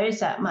for those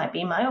that might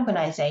be in my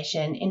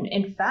organization?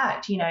 In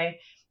fact,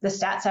 the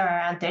stats are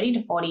around 30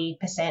 to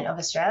 40% of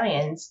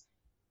Australians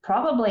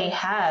probably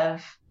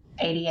have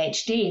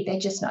ADHD. They're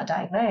just not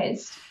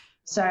diagnosed.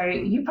 So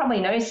you probably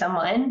know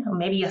someone, or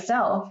maybe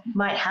yourself,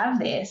 might have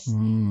this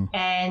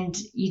and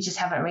you just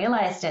haven't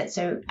realized it.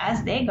 So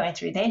as they're going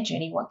through their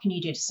journey, what can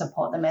you do to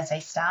support them as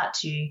they start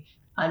to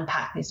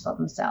unpack this for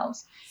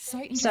themselves? So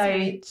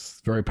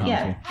it's very powerful.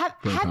 Yeah.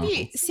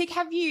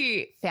 Have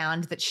you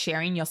found that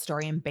sharing your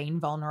story and being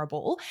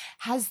vulnerable,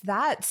 has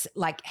that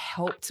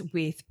helped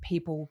with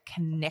people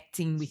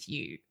connecting with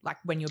you, like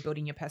when you're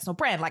building your personal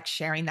brand, like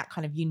sharing that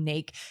kind of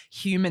unique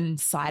human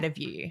side of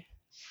you?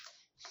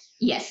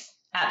 Yes.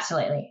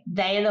 Absolutely.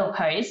 They are the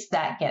posts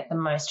that get the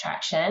most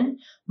traction,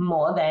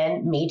 more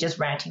than me just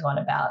ranting on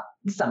about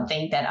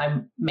something that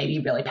I'm maybe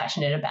really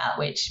passionate about,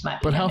 which might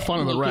be. But how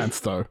fun are the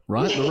rants, though,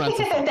 right? The rants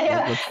are fun.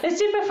 They're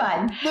super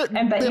fun.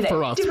 But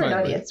for us, different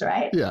maybe. audience,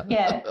 right?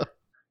 Yeah.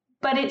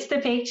 But it's the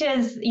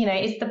pictures,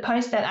 it's the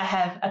post that I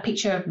have a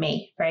picture of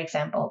me, for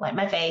example, like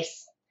my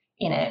face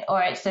in it,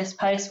 or it's this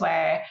post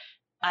where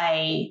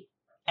I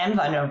am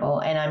vulnerable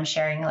and I'm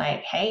sharing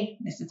like, hey,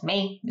 this is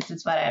me. This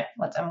is what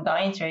I'm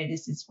going through.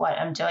 This is what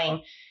I'm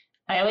doing.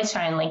 I always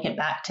try and link it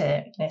back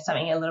to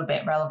something a little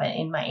bit relevant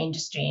in my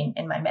industry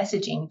and my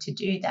messaging to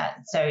do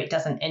that. So it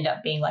doesn't end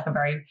up being like a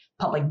very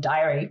public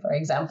diary, for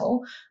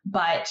example.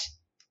 But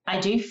I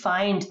do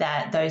find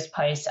that those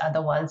posts are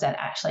the ones that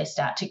actually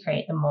start to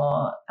create the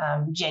more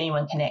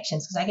genuine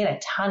connections, because I get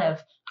a ton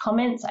of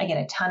comments. I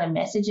get a ton of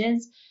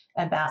messages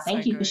about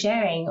thank you for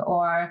sharing,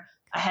 or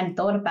I hadn't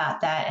thought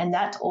about that. And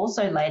that's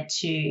also led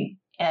to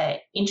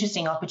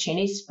interesting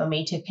opportunities for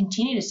me to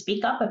continue to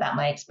speak up about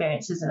my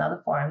experiences in other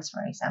forums,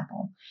 for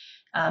example.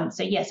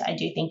 So yes, I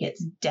do think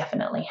it's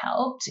definitely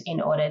helped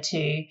in order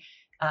to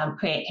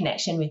create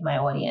connection with my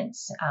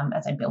audience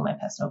as I build my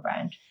personal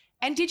brand.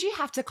 And did you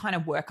have to kind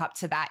of work up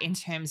to that in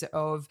terms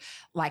of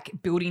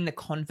building the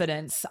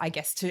confidence, I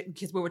guess,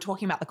 because we were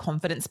talking about the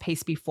confidence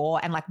piece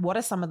before, and what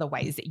are some of the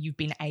ways that you've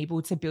been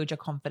able to build your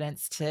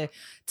confidence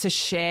to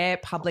share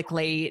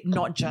publicly,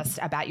 not just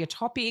about your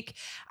topic,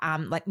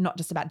 not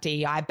just about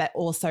DEI, but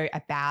also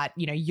about,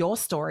 your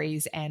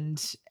stories and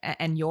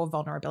your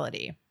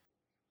vulnerability?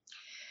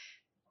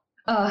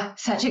 Oh,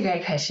 such a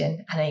great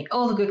question. I think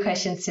all the good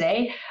questions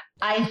today.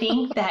 I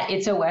think that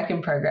it's a work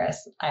in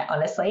progress.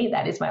 Honestly,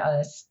 that is my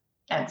honest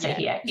answer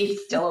here.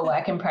 It's still a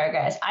work in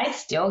progress. I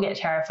still get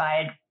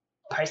terrified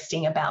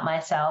posting about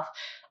myself.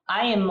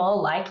 I am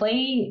more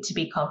likely to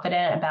be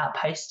confident about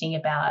posting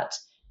about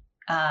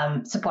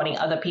supporting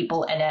other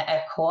people and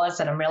a cause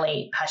that I'm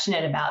really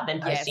passionate about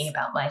than posting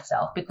about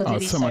myself, because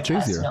it is so much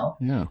personal.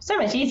 Easier. Yeah. So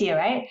much easier,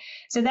 right?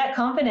 So that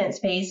confidence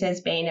piece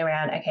has been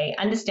around,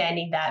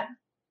 understanding that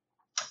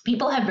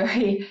people have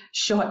very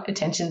short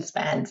attention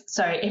spans.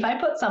 So if I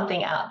put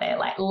something out there,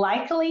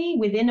 likely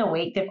within a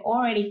week, they've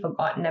already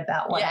forgotten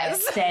about what I've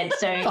said.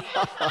 So,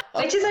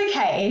 which is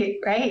okay,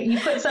 right? You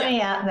put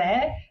something out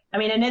there. I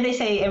mean, I know they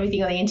say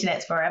everything on the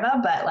internet's forever,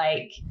 but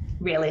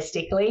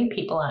realistically,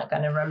 people aren't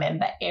going to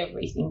remember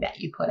everything that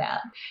you put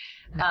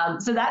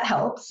out. So that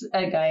helps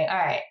going, all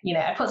right,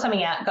 I put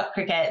something out, got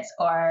crickets,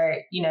 or,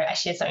 I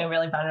shared something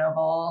really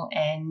vulnerable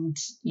and,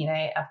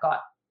 I've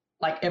got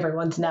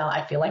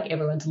I feel like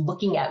everyone's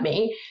looking at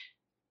me.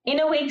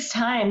 In a week's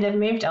time, they've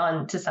moved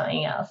on to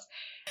something else.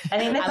 I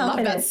think I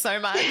love that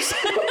so much.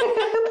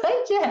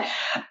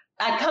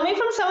 Coming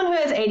from someone who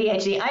has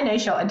ADHD, I know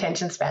short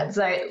attention spans.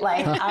 So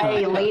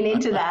I lean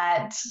into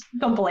that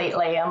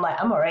completely. I'm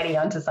already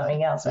on to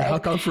something else. Right? How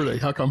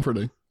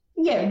comforting.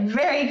 Yeah,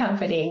 very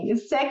comforting.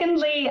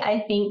 Secondly,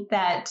 I think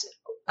that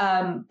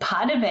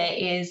part of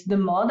it is the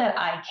more that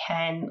I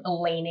can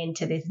lean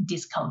into this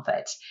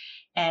discomfort.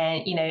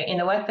 And, in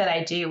the work that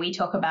I do, we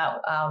talk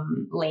about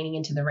leaning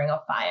into the ring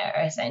of fire,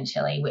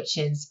 essentially, which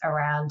is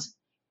around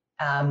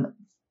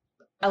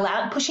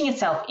pushing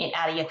yourself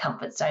out of your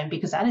comfort zone,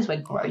 because that is where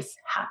growth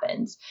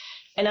happens.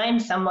 And I'm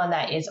someone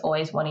that is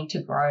always wanting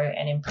to grow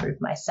and improve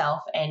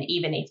myself, and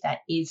even if that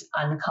is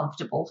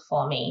uncomfortable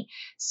for me.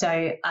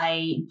 So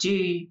I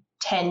do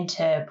tend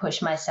to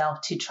push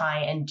myself to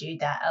try and do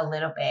that a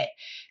little bit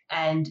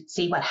and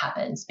see what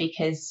happens,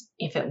 because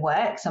if it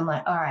works, I'm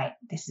all right,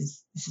 this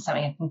is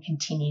something I can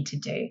continue to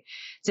do.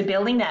 So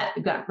building that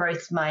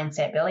growth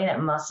mindset, building that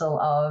muscle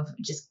of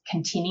just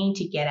continuing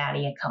to get out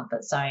of your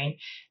comfort zone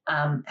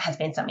has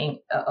been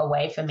a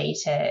way for me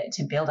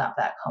to build up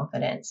that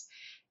confidence.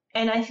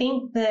 And I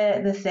think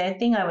the third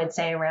thing I would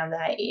say around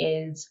that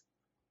is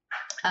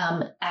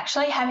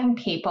actually having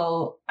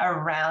people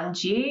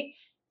around you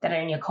that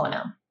are in your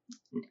corner.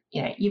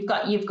 You know, you've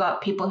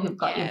got people who've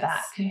got your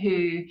back,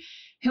 who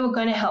are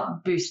going to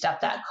help boost up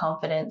that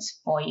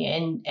confidence for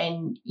you,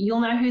 and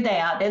you'll know who they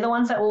are. They're the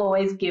ones that will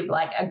always give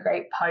like a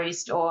great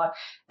post, or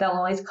they'll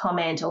always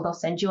comment, or they'll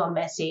send you a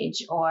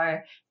message,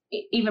 or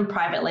even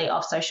privately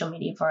off social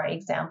media, for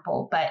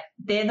example. But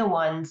they're the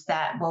ones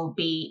that will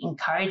be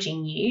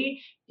encouraging you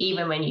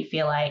even when you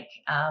feel like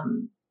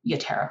you're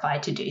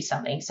terrified to do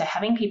something. So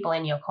having people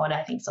in your corner,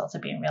 I think, has also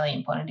been really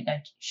important to go,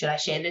 should I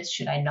share this?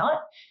 Should I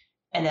not?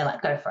 And they're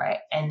like, go for it.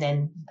 And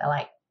then they're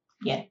like,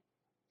 yeah,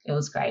 it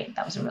was great.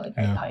 That was a really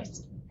great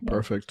post. Yeah.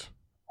 Perfect.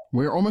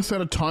 We're almost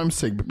out of time,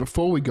 Sig, but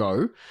before we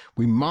go,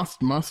 we must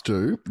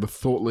do the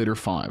Thought Leader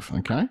 5,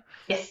 okay?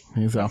 Yes.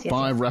 Here's our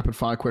 5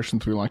 rapid-fire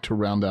questions we like to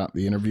round out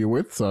the interview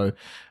with. So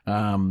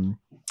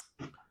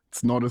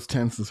it's not as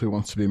tense as Who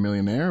Wants to Be a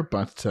Millionaire,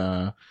 but,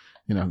 the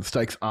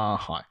stakes are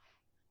high.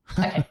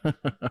 Okay.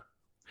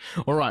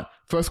 All right.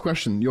 First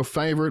question, your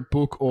favorite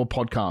book or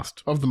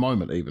podcast of the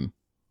moment even?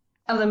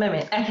 Of the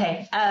moment.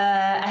 Okay.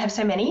 I have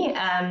so many.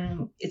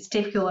 It's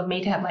typical of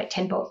me to have like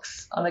 10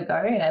 books on the go,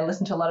 and I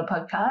listen to a lot of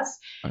podcasts.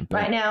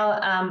 Right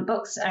now,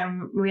 books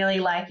I'm really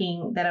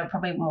liking that are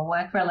probably more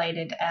work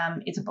related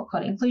is a book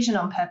called Inclusion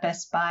on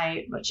Purpose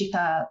by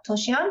Ruchika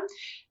Toshian,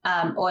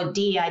 or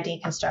DEI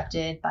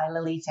Deconstructed by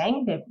Lily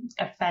Zhang.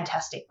 They're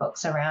fantastic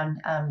books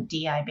around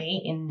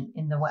DEIB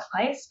in the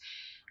workplace.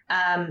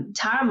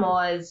 Tara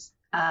Moore's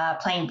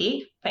Playing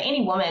Big. For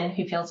any woman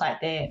who feels like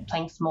they're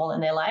playing small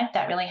in their life,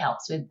 that really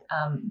helps with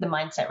the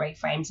mindset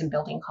reframes and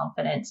building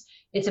confidence.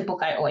 It's a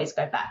book I always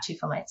go back to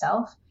for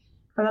myself.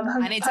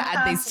 I need to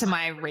add these to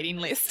my reading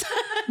list.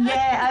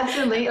 Yeah,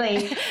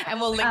 absolutely. And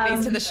we'll link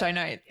these to the show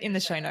note in the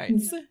show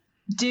notes.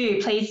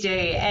 Please do.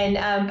 And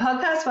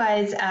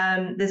podcast-wise,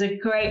 there's a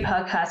great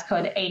podcast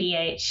called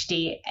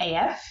ADHD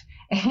AF,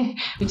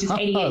 which is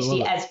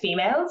ADHD as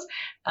females,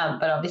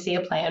 but obviously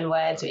a play on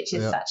words, which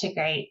is such a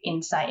great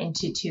insight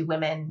into two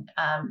women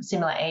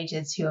similar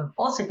ages who are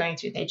also going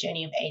through their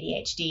journey of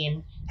ADHD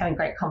and having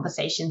great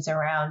conversations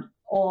around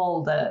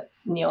all the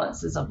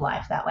nuances of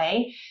life that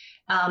way.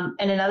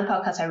 And another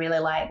podcast I really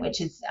like, which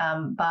is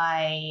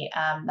by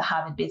the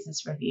Harvard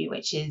Business Review,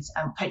 which is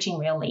Coaching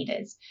Real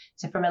Leaders.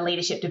 So from a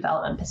leadership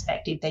development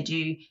perspective, they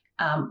do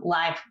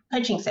live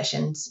coaching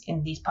sessions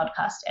in these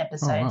podcast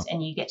episodes,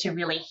 and you get to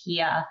really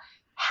hear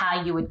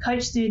how you would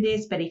coach through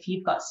this. But if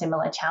you've got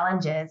similar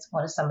challenges,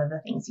 what are some of the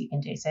things you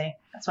can do? So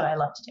that's what I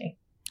love to do.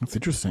 That's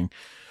interesting.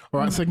 All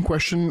right, second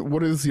question.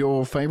 What is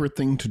your favorite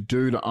thing to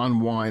do to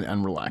unwind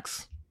and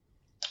relax?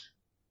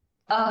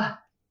 Oh,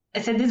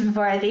 I said this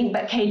before, I think,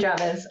 but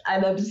K-dramas.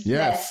 I'm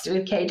obsessed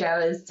with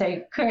K-dramas.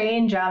 So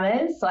Korean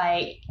dramas,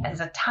 like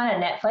there's a ton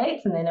of Netflix,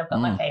 and then I've got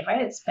my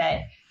favorites,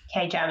 but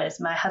K-dramas.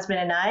 My husband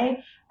and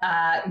I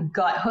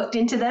got hooked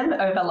into them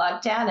over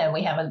lockdown, and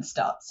we haven't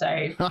stopped.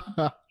 So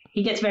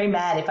he gets very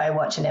mad if I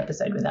watch an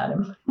episode without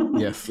him.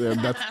 Yes,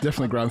 that's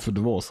definitely grounds for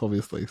divorce,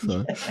 obviously.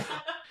 So,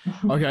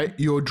 okay,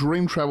 your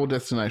dream travel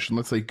destination.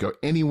 Let's say you go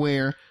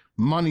anywhere.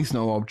 Money's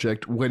no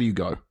object. Where do you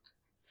go?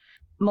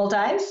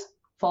 Maldives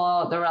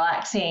for the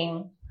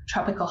relaxing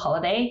tropical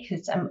holiday,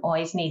 because I'm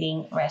always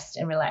needing rest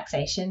and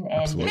relaxation,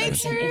 and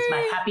it's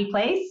my happy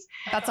place.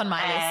 That's on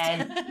my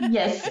list.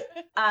 Yes.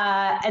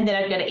 And then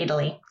I'd go to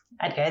Italy.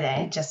 I'd go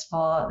there just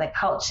for the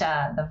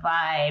culture, the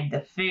vibe,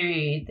 the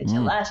food, the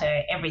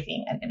gelato,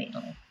 everything. I'd go to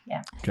Italy.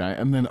 Yeah. Okay.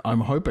 And then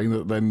I'm hoping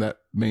that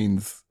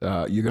means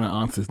you're going to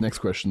answer this next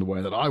question the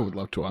way that I would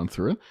love to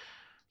answer it.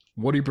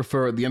 What do you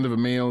prefer at the end of a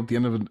meal, at the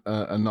end of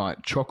a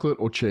night, chocolate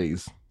or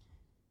cheese?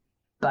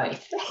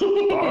 Both.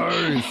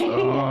 Both.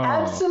 Oh.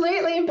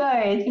 Absolutely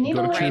both. You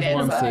got to choose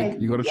one,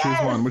 Sig. You got to choose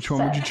one. Which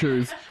one would you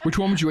choose? Which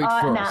one would you eat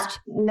first?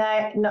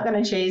 No, not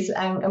going to choose.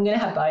 I'm going to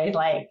have both.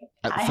 Like,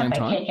 I have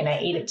my cake and I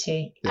eat it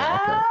too.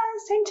 Yeah,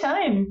 same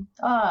time.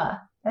 Oh,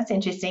 that's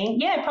interesting.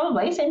 Yeah,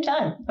 probably same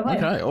time.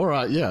 Okay, all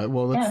right. Yeah,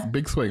 well, that's a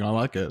big swing. I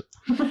like it.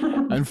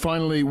 And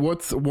finally,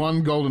 what's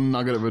one golden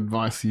nugget of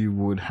advice you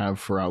would have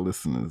for our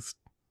listeners?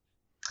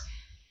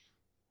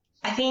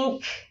 I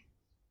think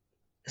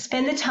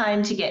spend the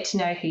time to get to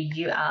know who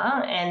you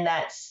are, and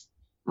that's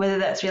whether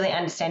that's really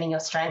understanding your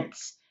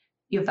strengths,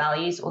 your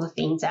values, or the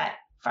things that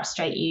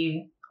frustrate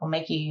you or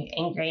make you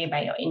angry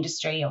about your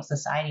industry or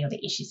society or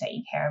the issues that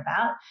you care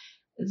about.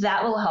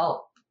 That will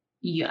help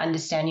you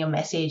understand your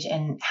message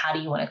and how do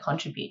you want to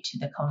contribute to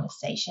the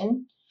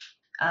conversation.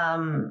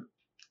 I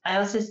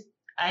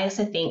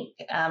also think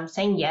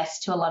saying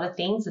yes to a lot of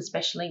things,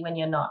 especially when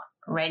you're not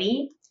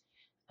ready.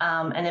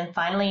 And then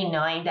finally,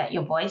 knowing that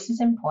your voice is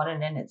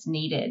important and it's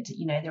needed.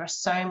 You know, there are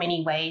so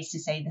many ways to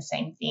say the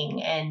same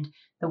thing, and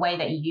the way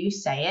that you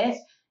say it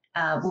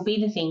will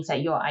be the things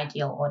that your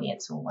ideal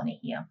audience will want to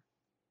hear.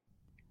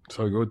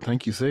 So good.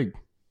 Thank you, Sig.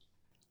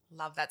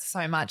 Love that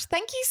so much.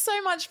 Thank you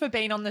so much for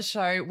being on the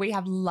show. We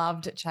have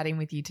loved chatting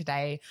with you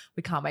today.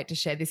 We can't wait to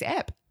share this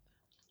app.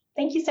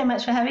 Thank you so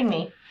much for having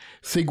me.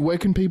 Sig, where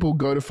can people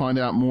go to find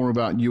out more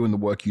about you and the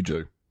work you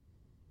do?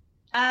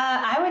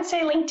 I would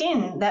say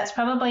LinkedIn. That's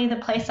probably the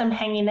place I'm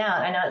hanging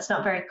out. I know it's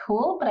not very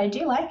cool, but I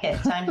do like it.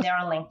 So I'm there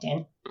on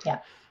LinkedIn. Yeah.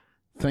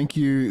 Thank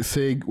you,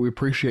 Sig. We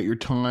appreciate your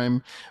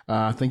time.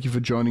 Thank you for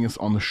joining us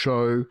on the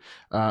show.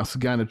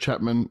 Sugandha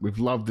Chapman, we've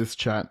loved this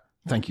chat.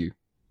 Thank you.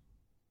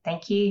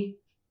 Thank you.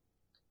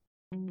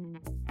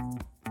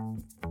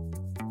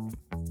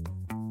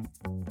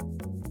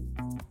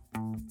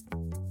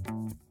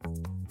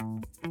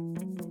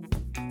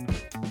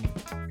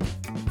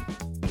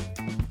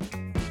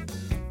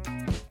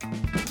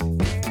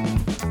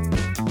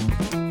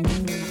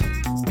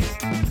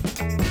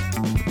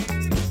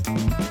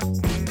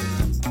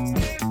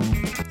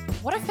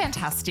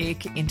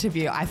 Fantastic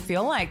interview. I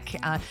feel like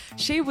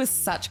she was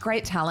such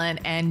great talent,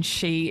 and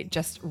she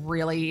just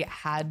really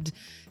had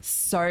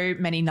so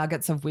many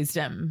nuggets of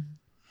wisdom.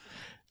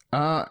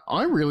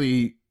 I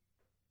really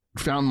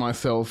found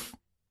myself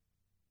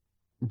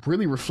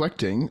really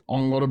reflecting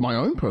on a lot of my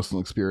own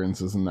personal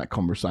experiences in that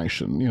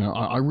conversation. You know,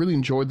 I really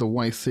enjoyed the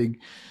way Sig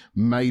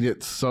made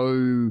it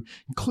so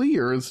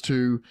clear as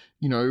to,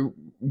 you know,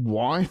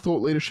 why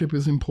thought leadership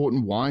is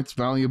important, why it's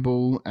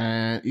valuable,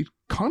 and it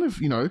kind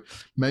of, you know,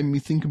 made me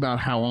think about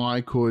how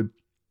I could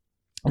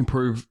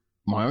improve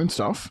my own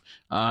stuff.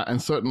 And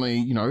certainly,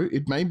 you know,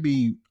 it made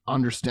me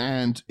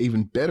understand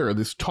even better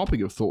this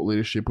topic of thought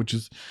leadership, which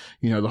is,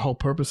 you know, the whole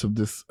purpose of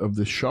this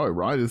show,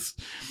 right? Is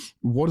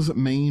what does it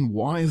mean?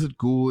 Why is it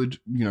good?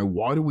 You know,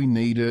 why do we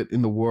need it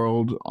in the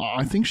world?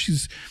 I think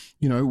she's,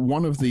 you know,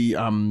 one of the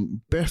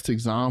best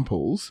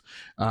examples,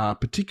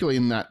 particularly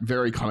in that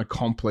very kind of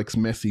complex,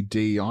 messy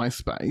DEI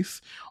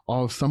space,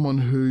 of someone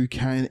who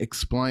can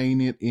explain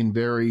it in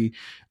very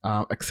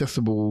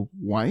accessible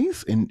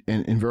ways and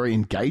very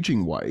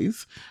engaging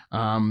ways,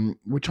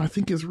 which I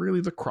think is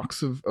really the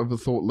crux of a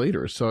thought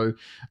leader. So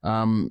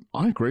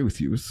I agree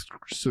with you. It was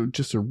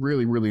just a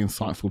really, really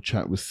insightful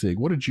chat with Sig.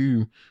 What did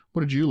you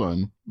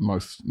learn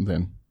most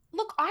then?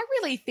 Look, I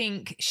really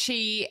think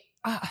she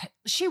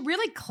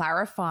really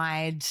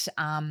clarified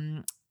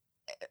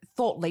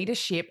thought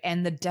leadership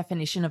and the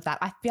definition of that.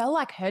 I feel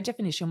like her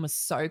definition was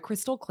so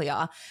crystal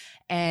clear,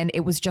 and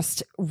it was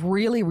just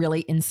really,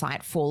 really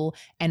insightful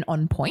and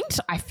on point.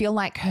 I feel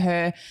like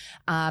her,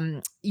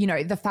 you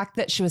know, the fact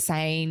that she was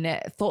saying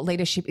thought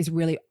leadership is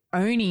really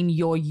owning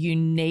your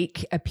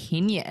unique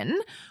opinion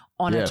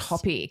on a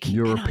topic.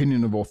 Your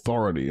opinion of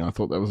authority. I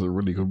thought that was a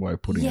really good way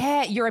of putting it.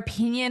 Yeah, your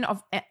opinion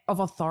of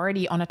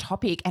authority on a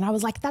topic. And I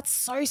was like, that's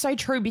so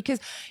true, because,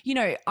 you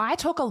know, I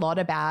talk a lot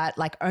about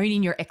like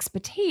owning your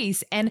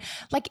expertise, and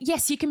like,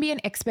 yes, you can be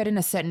an expert in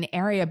a certain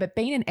area, but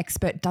being an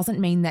expert doesn't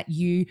mean that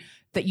you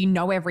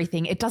know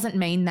everything. It doesn't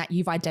mean that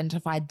you've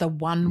identified the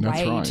one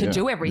way to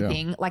do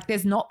everything. Yeah. Like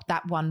there's not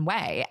that one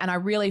way. And I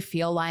really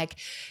feel like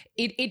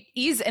it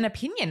is an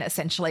opinion,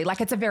 essentially.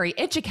 Like it's a very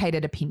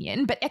educated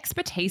opinion, but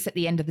expertise at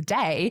the end of the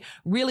day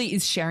really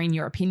is sharing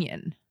your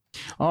opinion.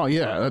 Oh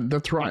yeah,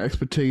 that's right.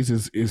 Expertise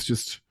is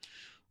just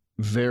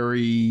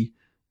very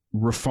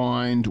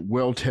refined,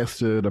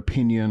 well-tested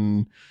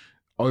opinion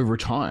over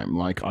time.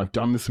 Like I've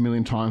done this a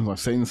million times, I've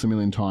seen this a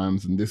million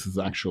times, and this is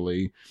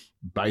actually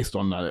based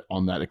on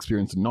that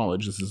experience and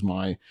knowledge. This is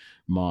my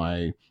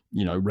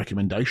you know,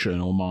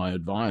 recommendation or my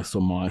advice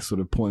or my sort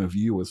of point of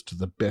view as to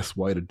the best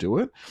way to do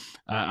it.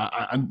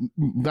 And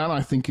that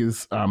I think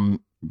is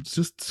it's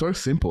just so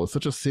simple. It's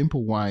such a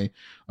simple way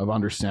of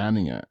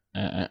understanding it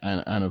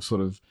and of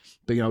sort of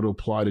being able to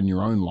apply it in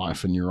your own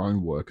life and your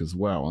own work as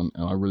well. And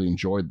I really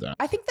enjoyed that.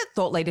 I think that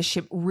thought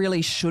leadership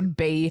really should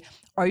be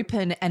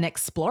open and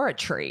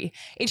exploratory.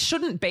 It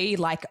shouldn't be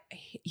like,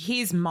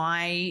 here's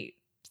my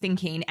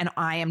thinking and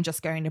I am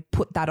just going to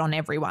put that on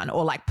everyone,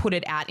 or like put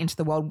it out into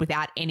the world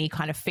without any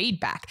kind of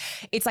feedback.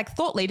 It's like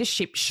thought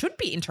leadership should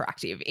be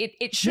interactive.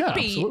 It should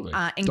be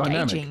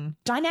engaging,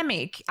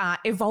 dynamic,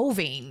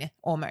 evolving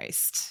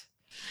almost.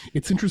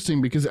 It's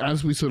interesting because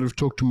as we sort of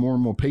talk to more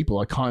and more people,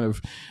 I kind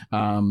of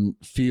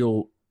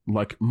feel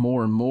like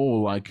more and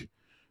more like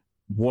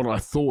what I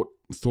thought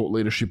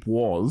leadership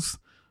was,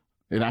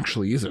 it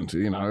actually isn't.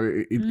 You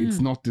know,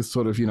 it's not this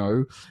sort of, you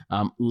know,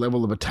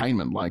 level of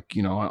attainment. Like,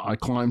 you know, I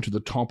climbed to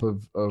the top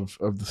of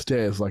the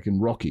stairs like in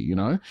Rocky, you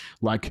know,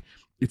 like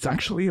it's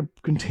actually a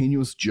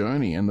continuous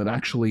journey, and that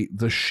actually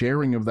the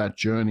sharing of that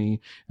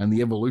journey and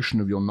the evolution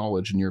of your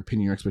knowledge and your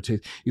opinion, your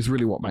expertise is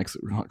really what makes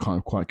it kind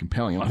of quite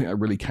compelling. And I think that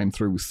really came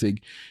through with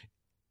Sig,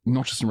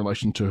 not just in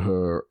relation to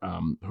her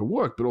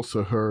work, but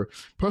also her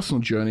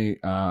personal journey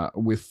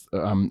with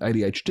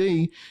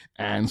ADHD,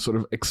 and sort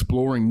of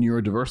exploring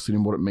neurodiversity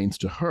and what it means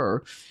to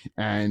her,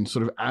 and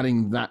sort of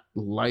adding that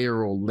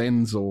layer or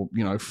lens or,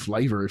 you know,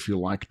 flavor, if you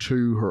like,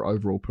 to her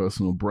overall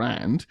personal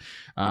brand,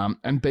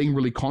 and being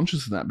really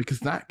conscious of that, because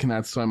that can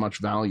add so much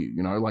value.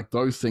 You know, like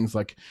those things,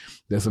 like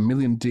there's a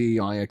million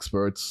DEI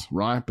experts,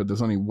 right? But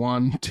there's only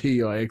one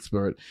DEI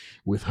expert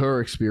with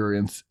her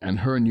experience and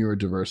her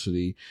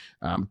neurodiversity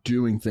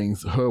doing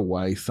things her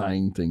way,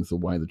 saying things the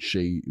way that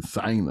she is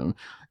saying them.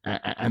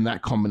 And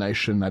that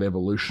combination, that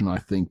evolution, I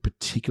think,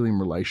 particularly in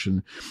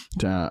relation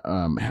to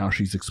how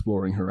she's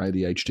exploring her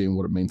ADHD and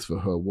what it means for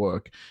her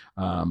work,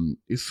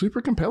 is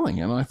super compelling.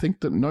 And I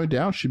think that no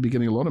doubt she'd be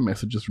getting a lot of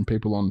messages from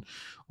people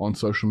on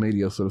social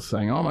media sort of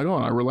saying, oh my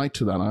God, I relate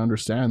to that. I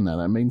understand that.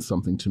 That means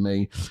something to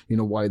me in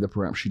a way that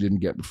perhaps she didn't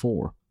get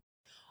before.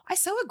 I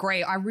so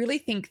agree. I really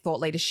think thought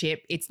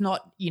leadership, it's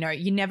not,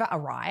 you never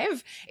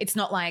arrive. It's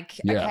not like,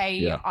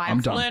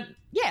 I've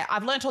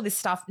learned all this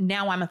stuff.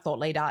 Now I'm a thought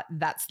leader.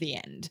 That's the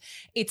end.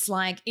 It's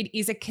like, it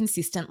is a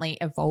consistently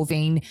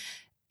evolving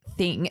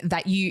thing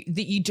that you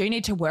do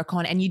need to work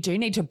on, and you do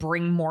need to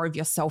bring more of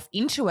yourself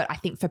into it, I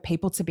think, for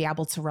people to be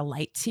able to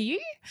relate to you.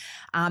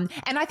 And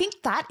I think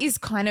that is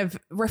kind of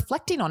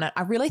reflecting on it.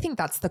 I really think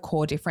that's the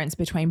core difference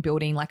between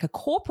building like a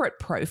corporate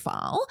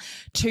profile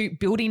to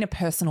building a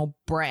personal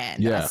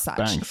brand as such.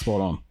 Bang,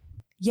 spot on.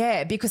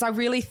 Yeah, because I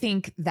really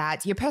think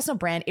that your personal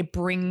brand, it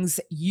brings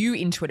you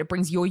into it. It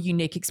brings your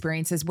unique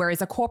experiences, whereas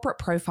a corporate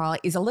profile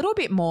is a little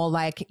bit more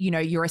like,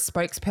 you're a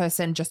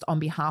spokesperson just on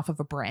behalf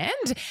of a brand,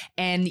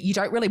 and you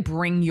don't really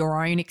bring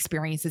your own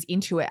experiences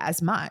into it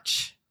as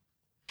much.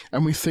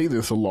 And we see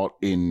this a lot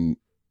in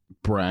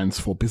brands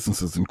for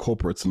businesses and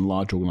corporates and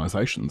large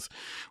organizations,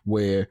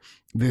 where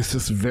there's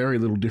just very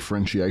little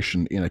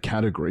differentiation in a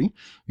category.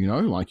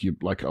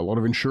 Like a lot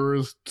of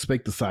insurers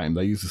speak the same.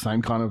 They use the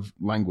same kind of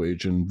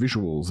language and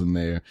visuals in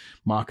their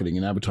marketing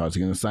and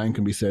advertising. And the same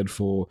can be said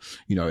for,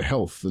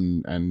 health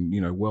and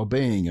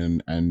well-being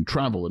and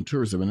travel and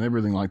tourism and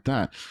everything like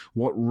that.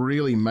 What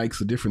really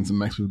makes a difference and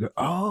makes people go,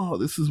 oh,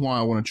 this is why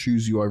I want to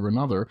choose you over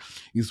another,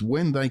 is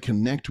when they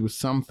connect with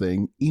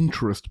something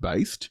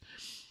interest-based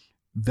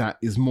that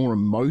is more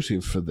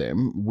emotive for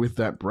them with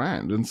that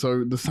brand. And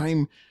so the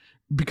same,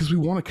 because we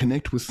want to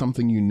connect with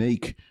something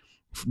unique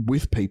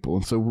with people.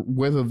 And so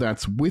whether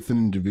that's with an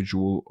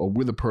individual or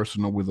with a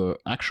person or with an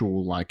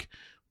actual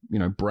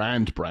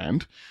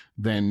brand,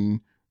 then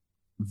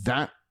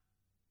that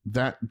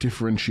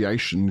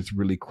differentiation is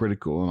really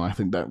critical. And I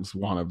think that was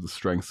one of the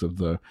strengths of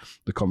the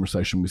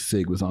conversation with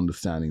Sig, was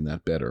understanding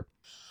that better.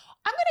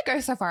 I'm going to go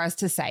so far as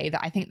to say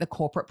that I think the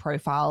corporate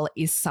profile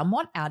is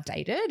somewhat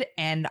outdated.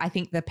 And I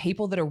think the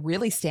people that are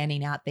really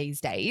standing out these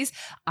days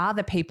are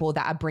the people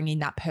that are bringing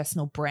that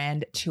personal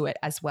brand to it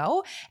as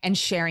well, and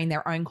sharing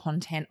their own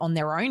content on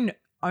their own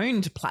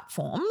owned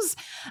platforms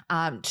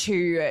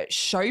to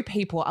show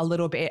people a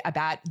little bit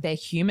about their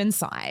human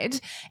side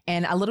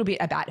and a little bit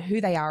about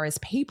who they are as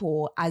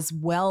people, as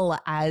well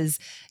as,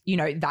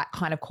 that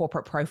kind of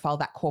corporate profile,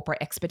 that corporate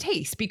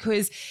expertise,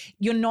 because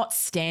you're not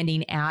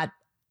standing out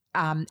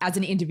as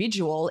an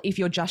individual if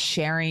you're just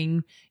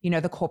sharing,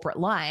 the corporate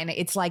line.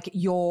 It's like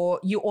you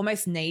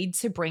almost need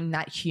to bring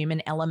that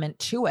human element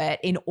to it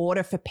in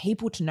order for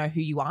people to know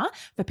who you are,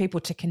 for people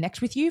to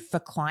connect with you, for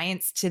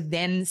clients to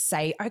then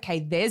say, okay,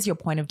 there's your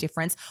point of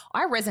difference.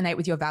 I resonate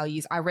with your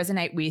values. I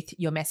resonate with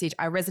your message.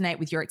 I resonate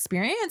with your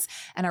experience,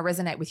 and I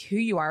resonate with who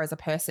you are as a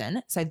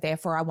person. So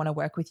therefore I want to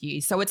work with you.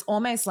 So it's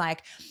almost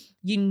like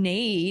you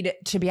need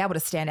to be able to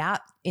stand out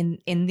in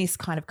this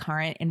kind of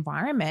current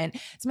environment.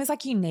 It's almost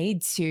like you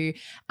need to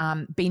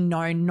be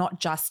known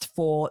not just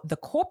for the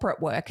corporate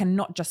work and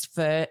not just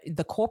for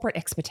the corporate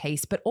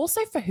expertise, but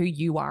also for who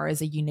you are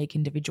as a unique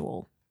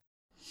individual.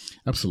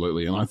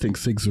 Absolutely. And I think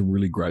Sig's a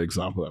really great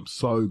example. I'm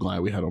so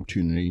glad we had an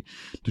opportunity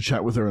to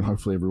chat with her, and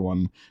hopefully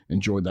everyone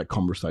enjoyed that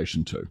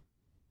conversation too.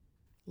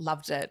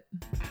 Loved it.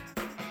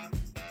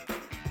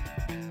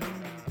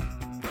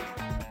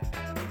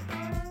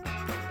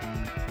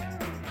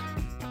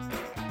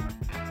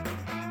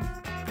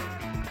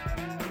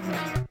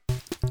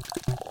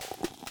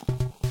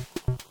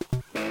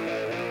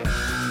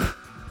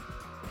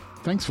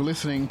 Thanks for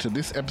listening to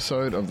this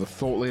episode of the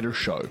Thought Leader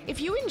Show. If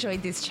you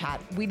enjoyed this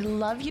chat, we'd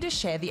love you to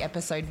share the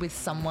episode with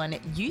someone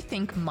you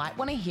think might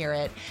want to hear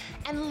it,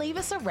 and leave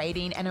us a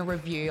rating and a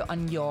review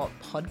on your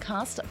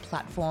podcast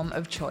platform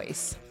of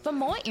choice. For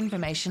more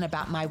information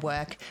about my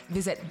work,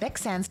 visit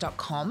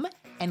becsands.com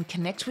and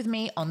connect with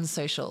me on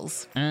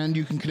socials. And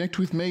you can connect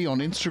with me on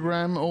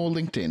Instagram or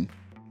LinkedIn.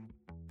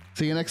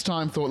 See you next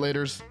time, Thought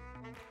Leaders.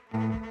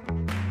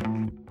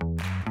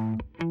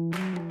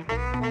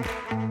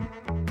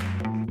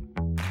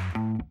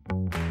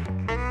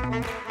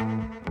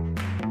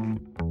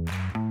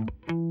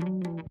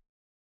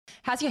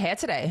 How's your hair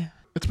today?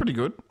 It's pretty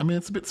good. I mean,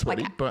 it's a bit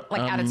sweaty, but...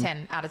 out of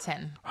 10, out of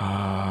 10.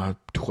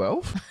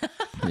 12?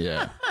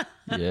 Yeah.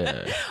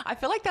 I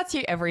feel like that's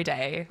you every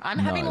day. I'm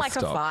having a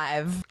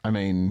 5. I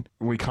mean,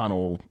 we can't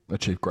all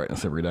achieve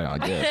greatness every day, I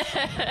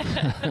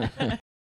guess.